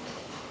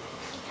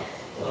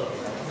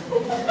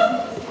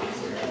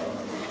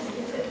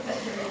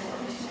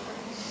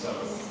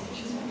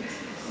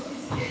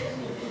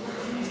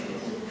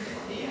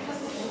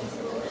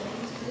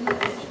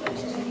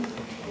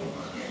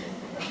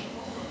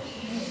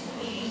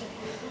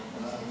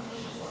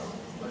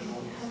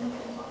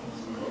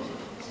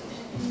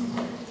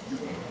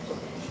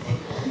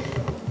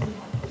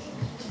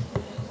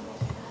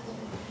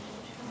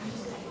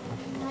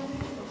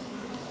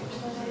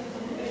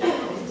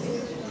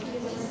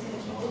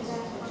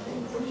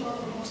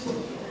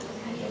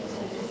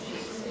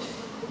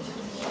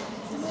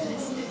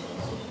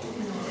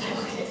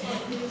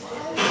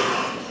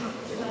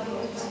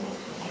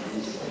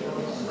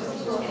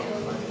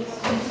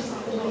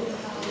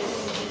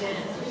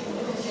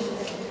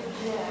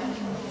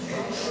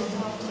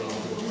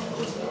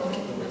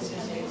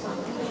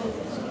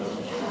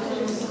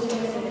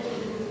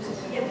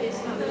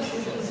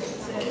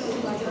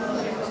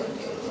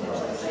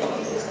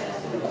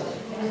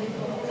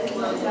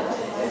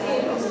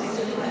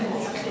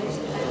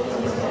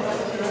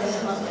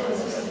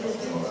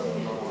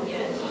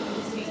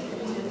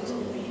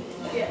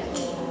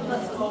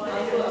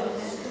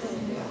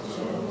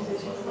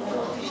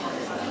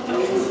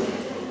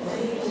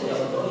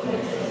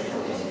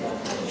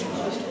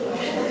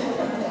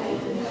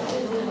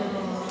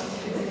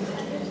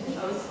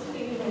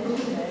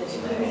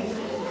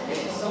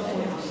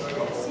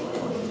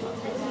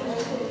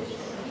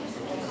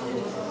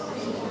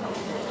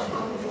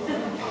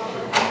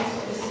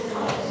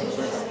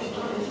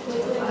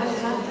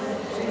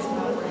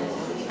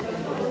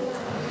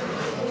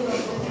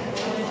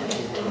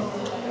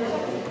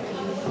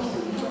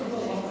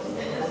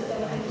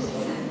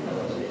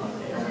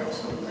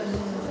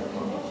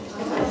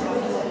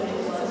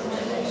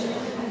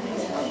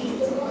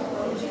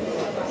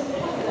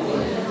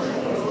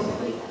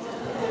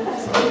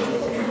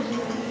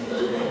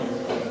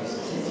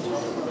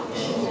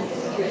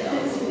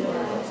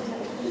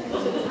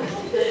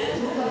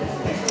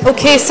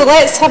 Okay, so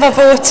let's have a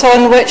vote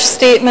on which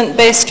statement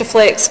best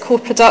reflects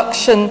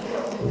co-production.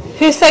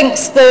 Who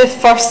thinks the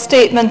first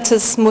statement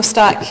is most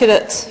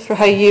accurate for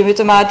how you would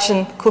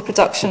imagine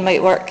co-production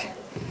might work?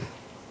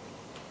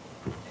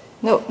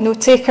 No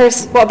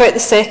takers. What about the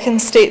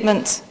second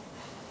statement?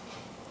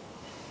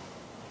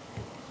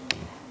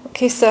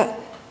 Okay, so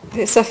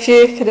it's a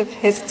few kind of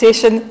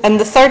hesitation. And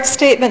the third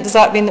statement, does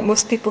that mean that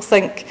most people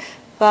think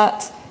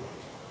that?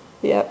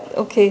 Yeah,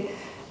 okay.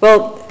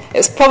 Well,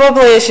 It's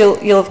probably, as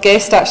you'll have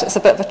guessed, actually, it's a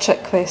bit of a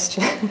trick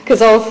question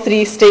because all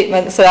three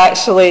statements are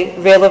actually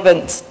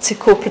relevant to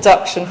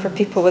co-production for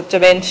people with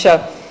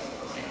dementia.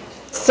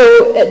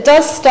 So it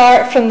does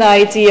start from the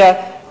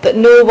idea that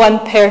no one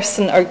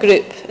person or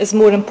group is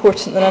more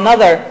important than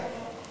another.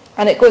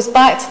 And it goes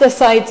back to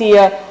this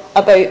idea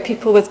about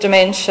people with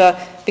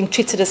dementia being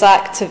treated as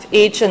active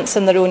agents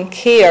in their own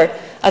care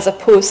as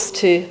opposed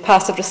to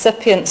passive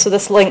recipients. So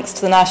this links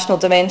to the National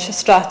Dementia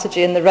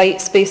Strategy and the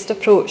rights-based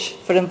approach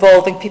for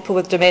involving people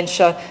with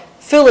dementia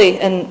fully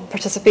in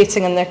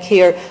participating in their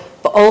care,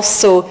 but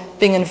also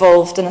being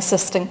involved in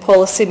assisting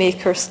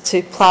policymakers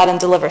to plan and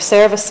deliver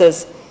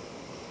services.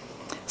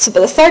 So, but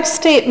the third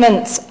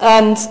statement,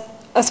 and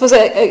I suppose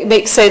it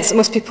makes sense that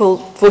most people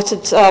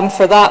voted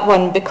for that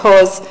one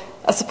because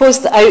I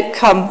suppose the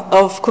outcome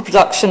of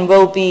co-production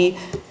will be,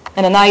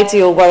 in an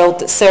ideal world,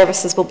 that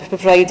services will be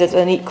provided in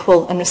an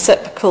equal and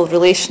reciprocal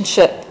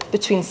relationship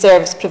between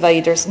service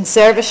providers and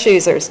service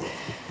users.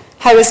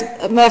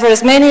 However,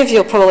 as many of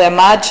you will probably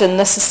imagine,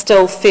 this is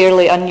still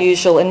fairly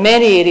unusual in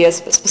many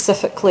areas, but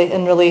specifically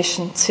in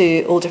relation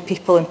to older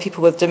people and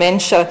people with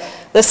dementia.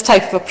 This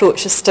type of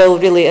approach is still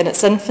really in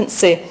its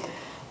infancy.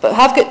 But I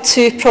have got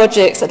two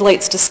projects I'd like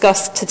to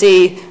discuss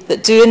today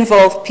that do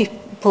involve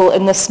people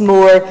in this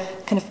more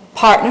kind of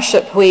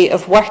partnership way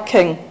of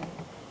working.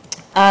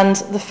 And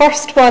the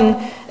first one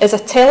is a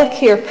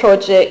telecare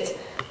project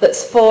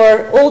that's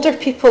for older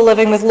people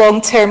living with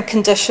long-term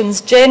conditions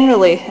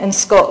generally in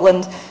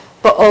Scotland,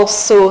 but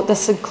also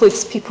this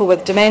includes people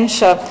with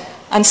dementia.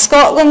 And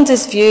Scotland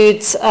is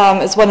viewed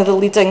as one of the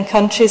leading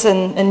countries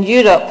in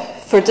Europe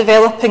for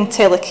developing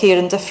telecare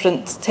and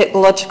different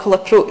technological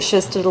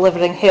approaches to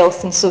delivering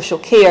health and social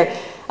care.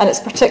 And it's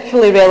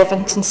particularly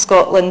relevant in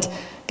Scotland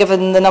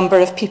given the number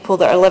of people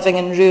that are living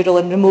in rural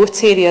and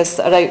remote areas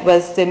that are out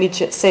with the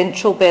immediate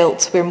central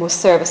belt where most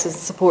services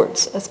and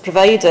support is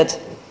provided.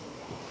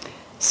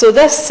 So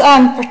this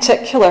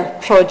particular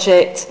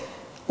project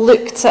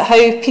looked at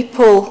how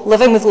people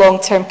living with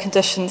long-term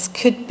conditions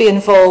could be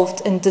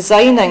involved in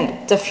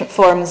designing different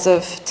forms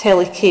of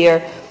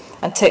telecare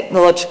and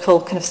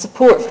technological kind of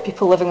support for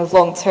people living with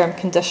long-term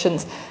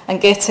conditions and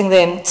getting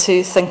them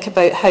to think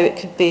about how it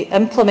could be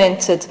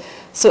implemented.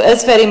 So it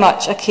is very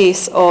much a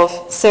case of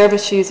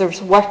service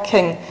users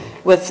working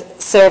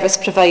with service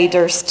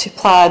providers to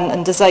plan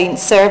and design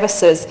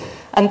services.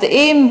 And the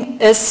aim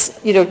is,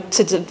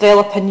 to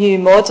develop a new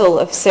model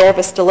of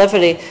service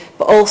delivery,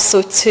 but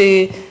also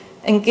to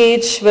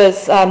engage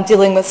with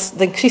dealing with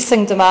the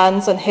increasing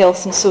demands on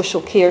health and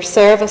social care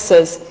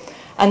services.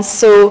 And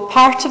so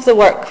part of the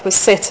work was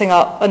setting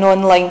up an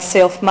online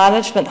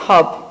self-management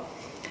hub.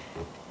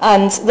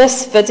 And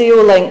this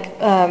video link,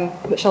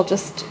 which I'll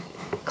just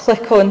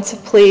click on to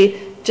play,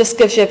 just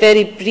gives you a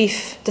very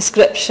brief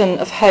description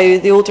of how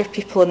the older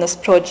people in this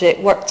project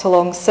worked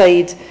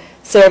alongside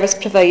service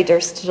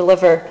providers to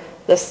deliver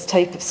this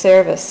type of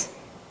service.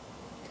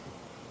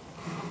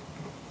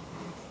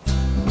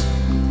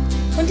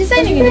 When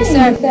designing a new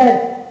service, the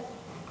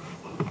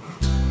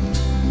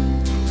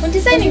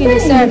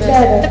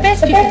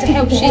best people to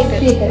help shape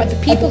it are the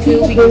people who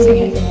will be using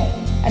it.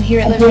 And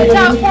here at Live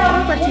Out,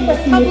 we're working with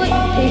public,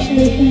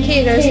 patients,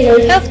 carers,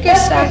 healthcare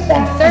staff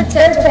and third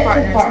sector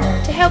partners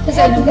to help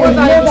design a more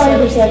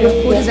valuable service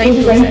through a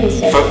co-design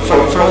process.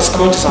 For us,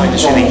 co-design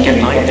is really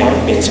getting out there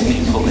and meeting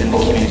people in the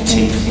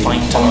community,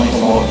 finding out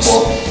what's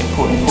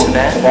important to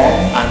them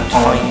and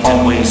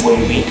finding ways that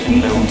we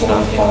can build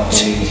that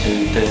into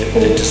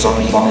the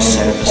design, the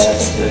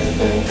services,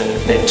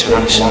 the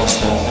interactions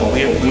that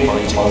we're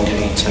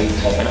providing to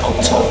and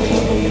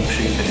ultimately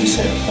improve the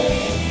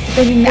service.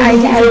 Bringing the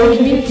ideas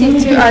of the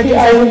community to our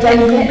design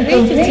and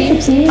creative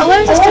teams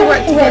allows us to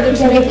work together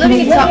to make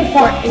Living It Up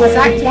work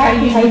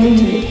exactly how you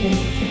need it to.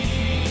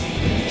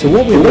 So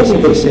what we're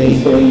basically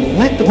saying,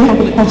 let the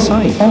public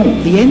decide.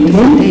 At the end of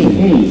the day,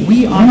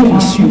 we are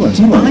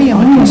consumers. I am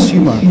a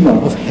consumer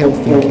of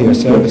health and care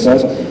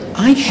services.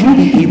 I should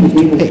be able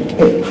to pick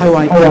how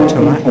I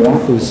interact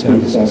with those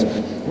services.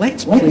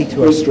 Let's play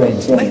to our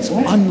strengths. Let's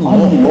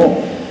unlock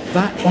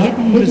that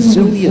hidden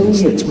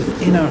resilience that's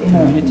within our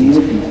communities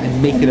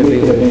and make it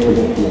available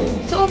to all.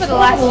 So over the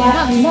last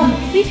few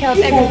months, we've held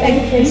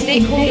everything from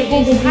stakeholder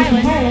days in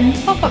Highland,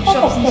 pop-up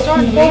shops in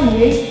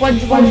Stornoway,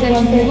 one-to-one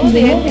sessions in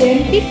Lothian,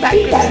 feedback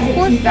groups in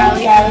Forth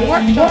Valley, and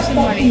workshops in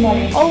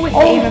Murray, all with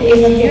the aim of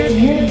making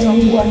European on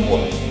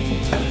board.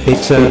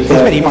 It's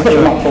very much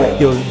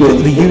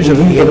the user at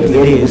the end of the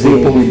day is the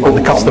important, or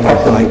the customer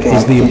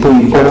is the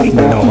important person,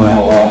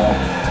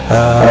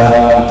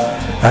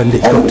 and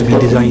it's got to be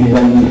designed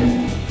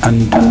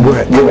and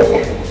work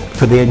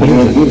for the end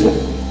user.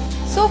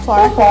 So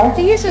far,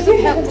 the users have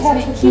helped us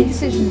make key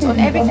decisions on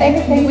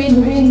everything from the way in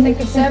which we think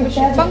a service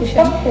should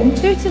function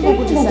through to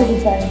logo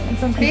design, and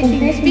from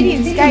creating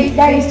experience guides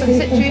based on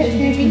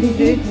situations we've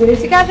been through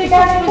to gathering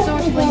customer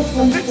resource links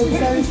for groups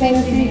and services they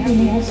may have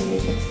used.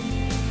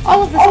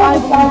 All of this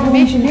valuable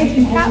information has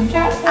been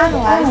captured,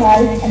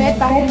 analysed, and fed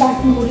back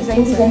into the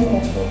co-design system.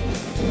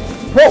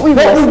 What we've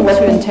listened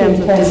to in terms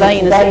of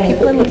design is that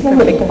people are looking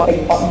for big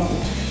buttons.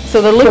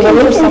 So they're looking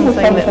for something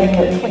that they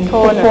can click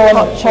on or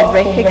touch or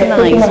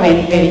recognise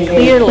very, very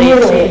clearly.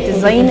 So the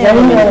design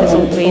element is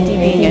already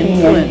being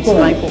influenced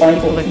by what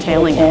people are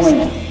telling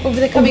us. Over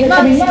the coming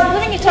months,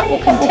 Living It Up will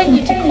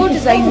continue to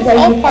co-design with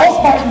all parts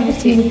of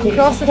the community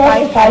across the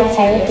 5 pilot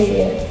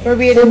areas, where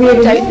we have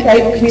no doubt that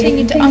we will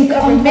continue to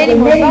uncover many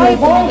more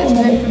valuable nuggets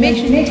of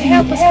information to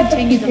help us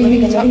continue the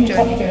Living It Up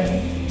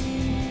journey.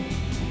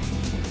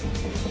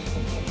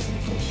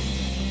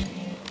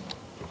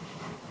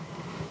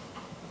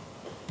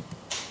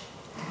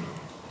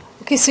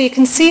 Okay, so you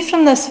can see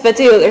from this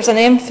video there's an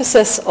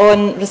emphasis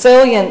on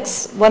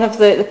resilience. One of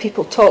the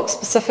people talks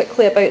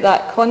specifically about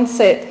that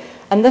concept.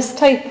 And this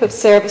type of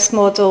service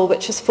model,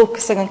 which is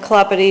focusing on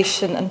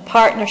collaboration and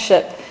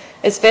partnership,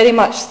 is very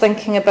much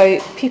thinking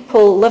about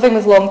people living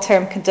with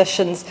long-term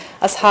conditions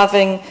as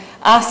having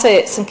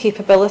assets and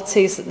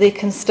capabilities that they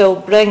can still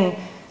bring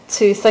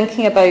to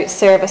thinking about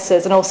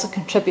services and also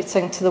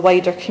contributing to the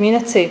wider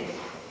community.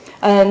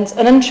 And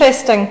an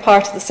interesting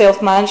part of the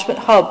Self-Management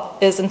Hub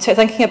is in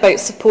thinking about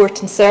support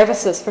and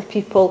services for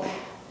people.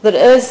 There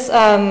is,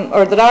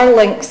 or there are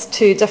links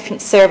to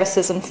different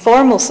services and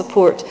formal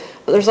support,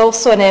 but there's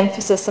also an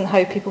emphasis on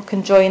how people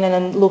can join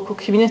in local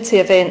community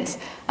events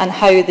and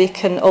how they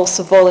can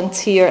also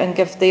volunteer and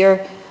give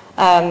their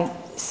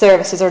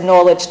services or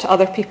knowledge to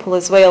other people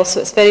as well.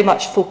 So it's very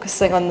much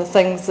focusing on the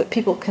things that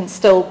people can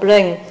still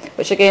bring,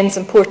 which again is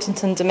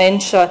important in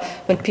dementia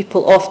when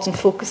people often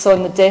focus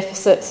on the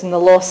deficits and the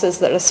losses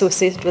that are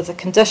associated with the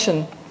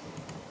condition.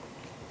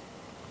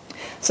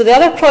 So the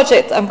other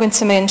project I'm going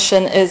to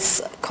mention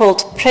is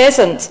called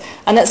Present,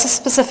 and it's a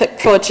specific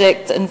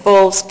project that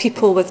involves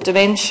people with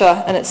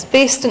dementia, and it's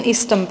based in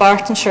East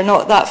Dunbartonshire,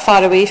 not that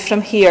far away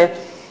from here.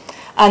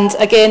 And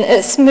again,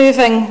 it's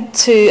moving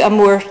to a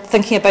more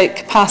thinking about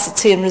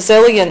capacity and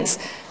resilience.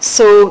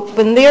 So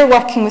when they're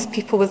working with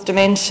people with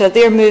dementia,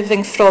 they're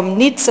moving from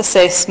needs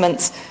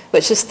assessments,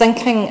 which is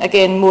thinking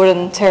again more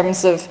in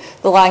terms of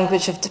the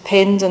language of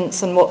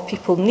dependence and what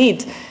people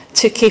need,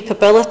 to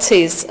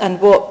capabilities and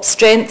what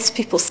strengths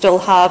people still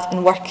have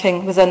in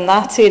working within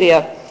that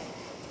area.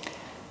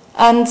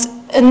 And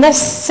in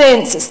this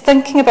sense, it's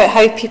thinking about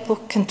how people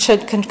can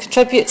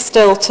contribute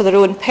still to their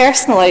own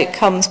personal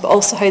outcomes, but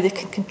also how they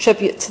can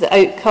contribute to the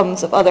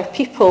outcomes of other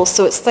people.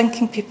 So it's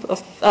thinking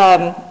of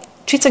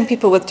treating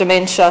people with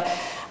dementia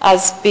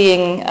as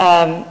being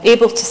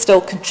able to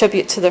still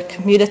contribute to their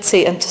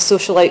community and to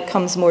social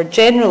outcomes more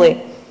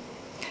generally.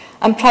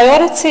 And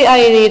priority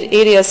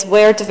areas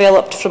were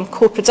developed from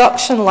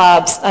co-production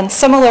labs, and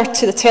similar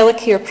to the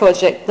Telecare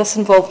project, this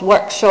involved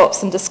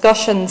workshops and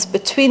discussions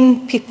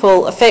between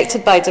people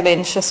affected by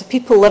dementia, so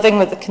people living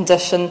with the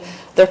condition,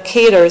 their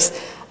carers,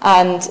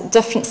 and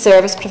different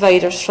service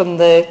providers from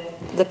the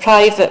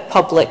private,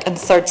 public and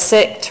third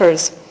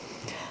sectors.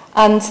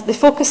 And they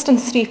focused on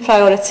 3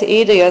 priority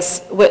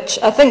areas, which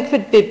I think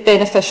would be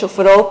beneficial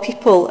for all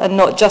people and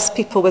not just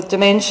people with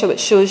dementia,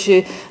 which shows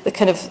you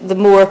the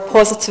more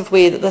positive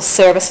way that this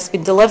service has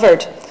been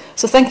delivered.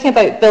 So thinking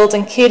about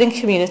building caring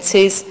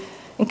communities,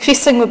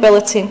 increasing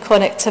mobility and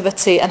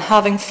connectivity, and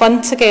having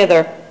fun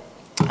together.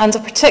 And a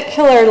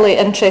particularly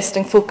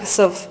interesting focus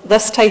of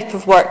this type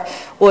of work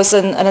was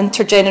an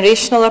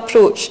intergenerational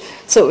approach.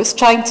 So it was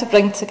trying to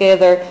bring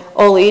together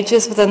all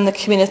ages within the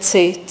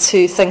community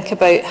to think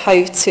about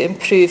how to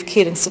improve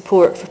care and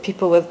support for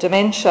people with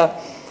dementia.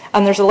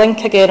 And there's a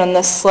link again on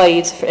this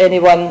slide for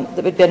anyone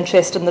that would be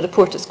interested in the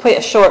report. It's quite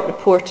a short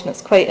report and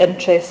it's quite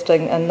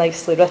interesting and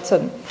nicely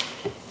written.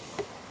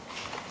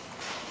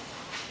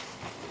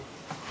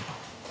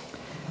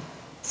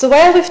 So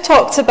while we've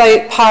talked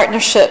about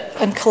partnership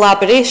and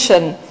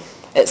collaboration,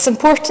 it's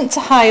important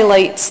to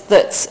highlight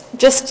that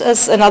just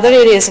as in other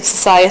areas of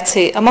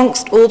society,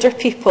 amongst older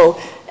people,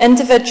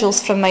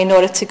 individuals from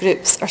minority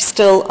groups are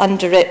still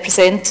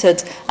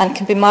underrepresented and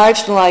can be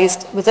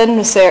marginalised within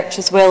research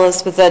as well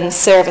as within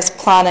service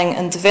planning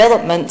and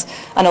development,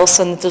 and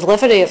also in the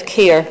delivery of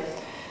care.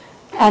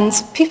 And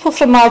people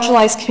from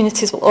marginalised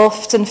communities will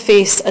often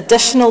face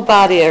additional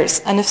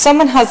barriers, and if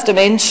someone has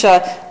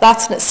dementia,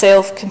 that in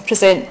itself can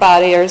present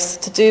barriers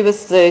to do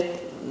with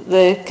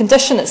the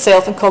condition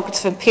itself and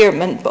cognitive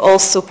impairment, but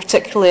also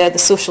particularly the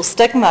social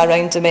stigma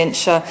around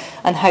dementia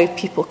and how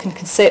people can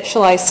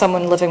conceptualise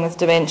someone living with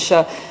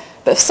dementia.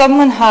 But if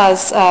someone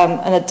has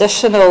an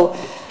additional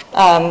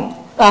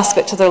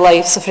aspect of their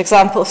life, so for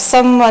example, if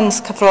someone's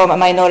from a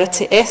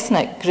minority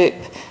ethnic group,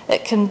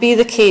 it can be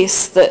the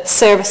case that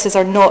services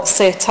are not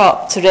set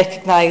up to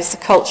recognise the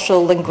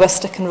cultural,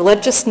 linguistic and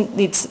religious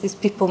needs that these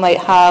people might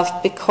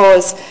have,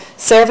 because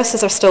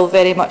services are still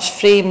very much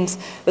framed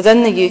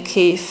within the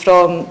UK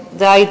from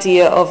the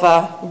idea of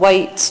a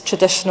white,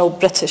 traditional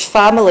British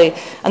family.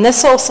 And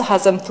this also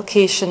has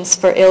implications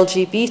for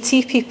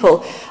LGBT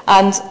people.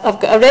 And I've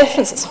got a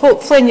reference, it's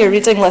hopefully in your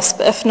reading list,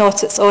 but if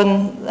not, it's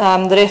on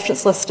the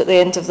reference list at the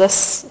end of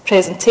this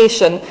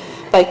presentation,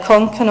 by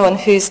Concanon,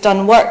 who's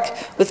done work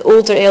with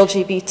older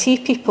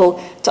LGBT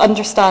people to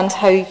understand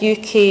how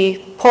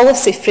UK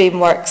policy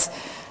frameworks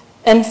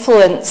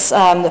influence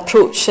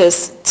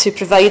approaches to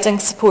providing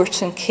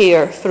support and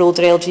care for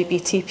older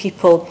LGBT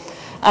people.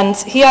 And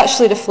he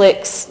actually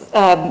reflects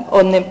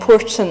on the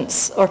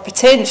importance, or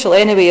potential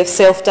anyway, of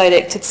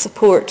self-directed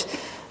support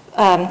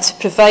to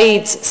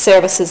provide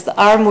services that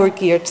are more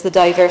geared to the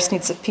diverse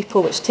needs of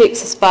people, which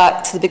takes us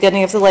back to the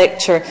beginning of the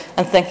lecture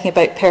and thinking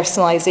about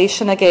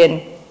personalisation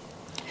again.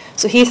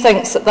 So he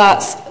thinks that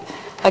that's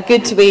a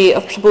good way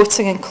of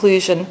promoting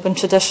inclusion when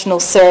traditional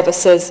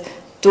services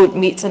don't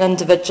meet an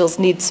individual's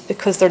needs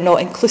because they're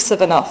not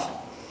inclusive enough.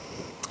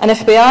 And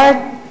if we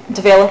are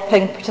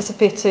developing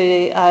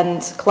participatory and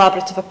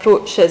collaborative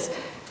approaches,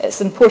 it's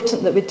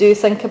important that we do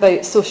think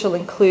about social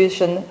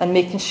inclusion and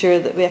making sure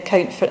that we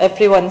account for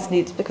everyone's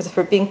needs, because if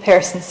we're being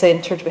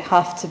person-centred, we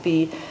have to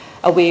be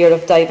aware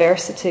of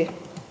diversity.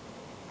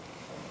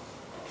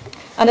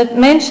 And I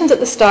mentioned at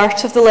the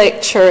start of the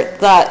lecture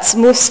that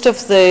most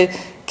of the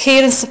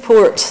care and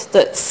support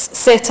that's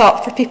set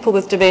up for people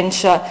with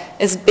dementia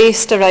is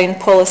based around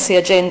policy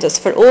agendas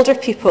for older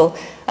people.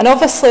 And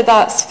obviously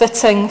that's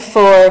fitting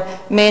for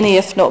many,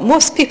 if not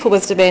most people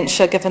with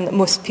dementia, given that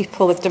most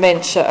people with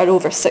dementia are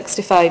over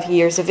 65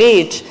 years of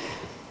age.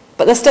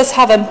 But this does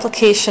have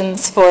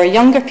implications for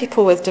younger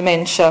people with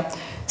dementia.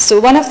 So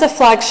one of the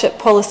flagship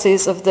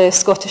policies of the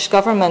Scottish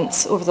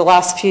Government over the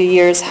last few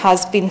years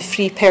has been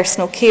free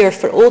personal care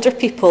for older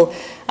people.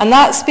 And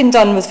that's been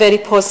done with very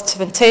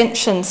positive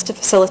intentions to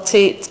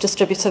facilitate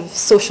distributive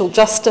social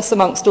justice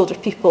amongst older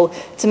people,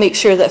 to make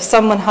sure that if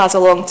someone has a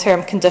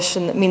long-term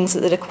condition that means that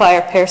they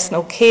require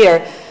personal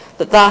care,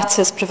 that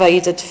is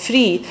provided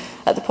free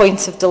at the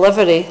point of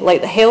delivery,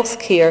 like the health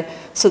care,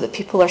 so that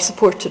people are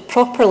supported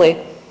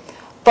properly.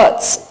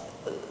 But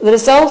the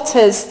result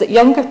is that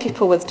younger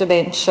people with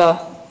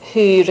dementia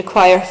who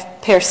require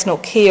personal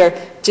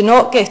care do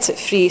not get it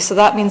free, so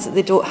that means that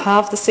they don't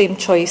have the same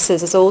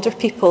choices as older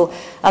people.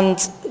 And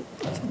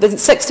the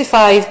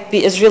 65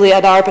 is really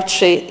an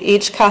arbitrary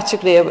age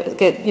category,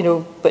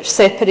 which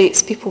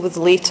separates people with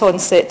late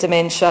onset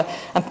dementia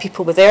and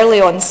people with early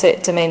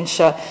onset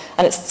dementia,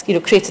 and it's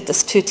created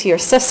this two-tier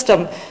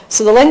system.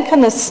 So the link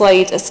on this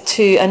slide is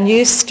to a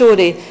news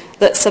story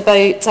that's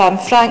about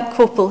Frank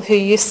Copel, who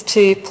used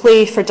to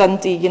play for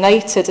Dundee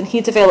United, and he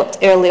developed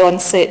early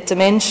onset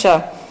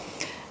dementia.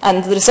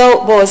 And the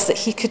result was that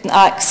he couldn't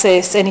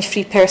access any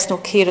free personal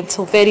care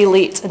until very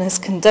late in his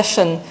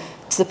condition,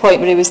 to the point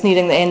where he was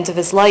nearing the end of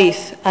his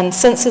life. And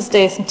since his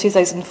death in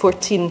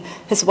 2014,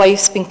 his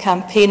wife's been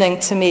campaigning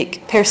to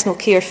make personal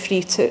care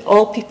free to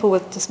all people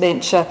with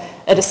dementia,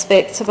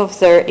 irrespective of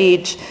their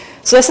age.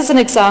 So this is an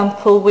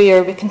example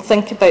where we can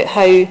think about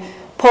how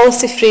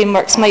policy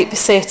frameworks might be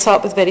set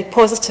up with very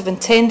positive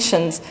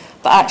intentions,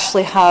 but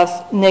actually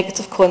have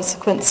negative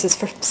consequences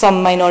for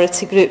some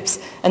minority groups,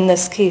 in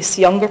this case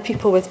younger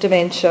people with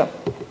dementia.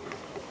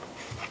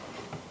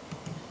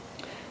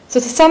 So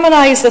to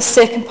summarise this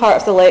second part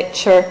of the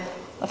lecture,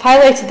 I've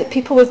highlighted that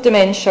people with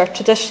dementia are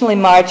traditionally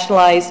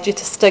marginalised due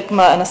to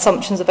stigma and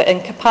assumptions about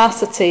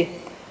incapacity,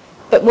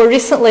 but more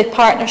recently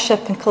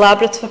partnership and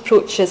collaborative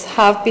approaches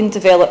have been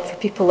developed for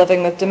people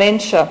living with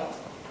dementia.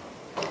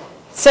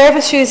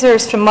 Service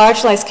users from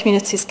marginalised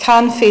communities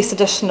can face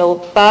additional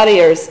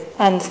barriers,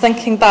 and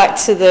thinking back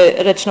to the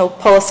original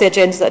policy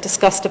agenda that I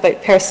discussed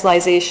about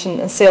personalisation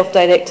and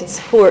self-directed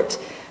support,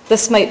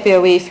 this might be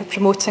a way for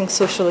promoting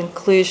social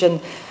inclusion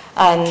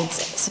and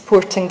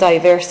supporting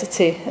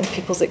diversity in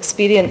people's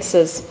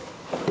experiences.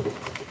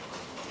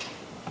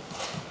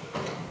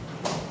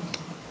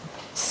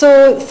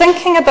 So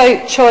thinking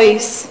about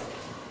choice,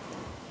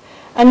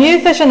 a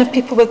new vision of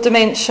people with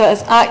dementia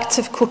as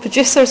active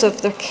co-producers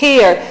of their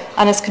care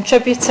and as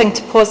contributing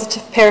to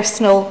positive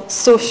personal,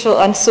 social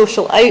and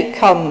social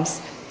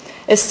outcomes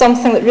is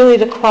something that really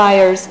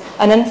requires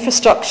an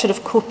infrastructure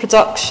of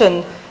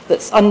co-production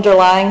that's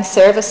underlying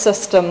service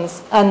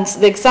systems. And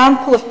the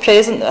example of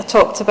Present that I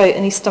talked about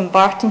in East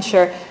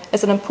Dunbartonshire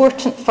is an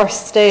important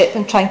first step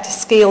in trying to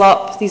scale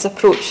up these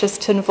approaches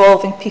to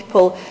involving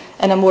people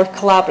in a more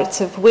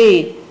collaborative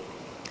way.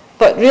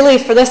 But really,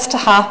 for this to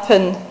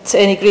happen to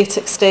any great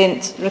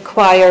extent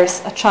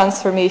requires a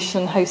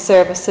transformation in how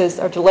services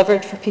are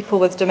delivered for people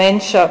with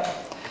dementia.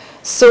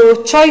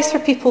 So choice for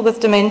people with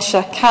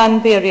dementia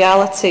can be a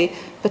reality,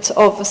 but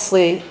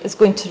obviously is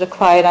going to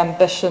require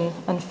ambition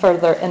and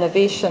further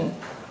innovation.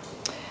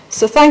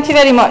 So thank you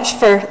very much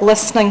for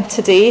listening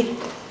today.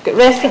 I've got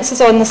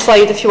references on the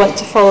slide if you want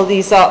to follow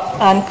these up,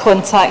 and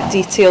contact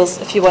details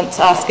if you want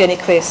to ask any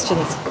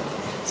questions.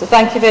 So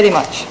thank you very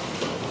much.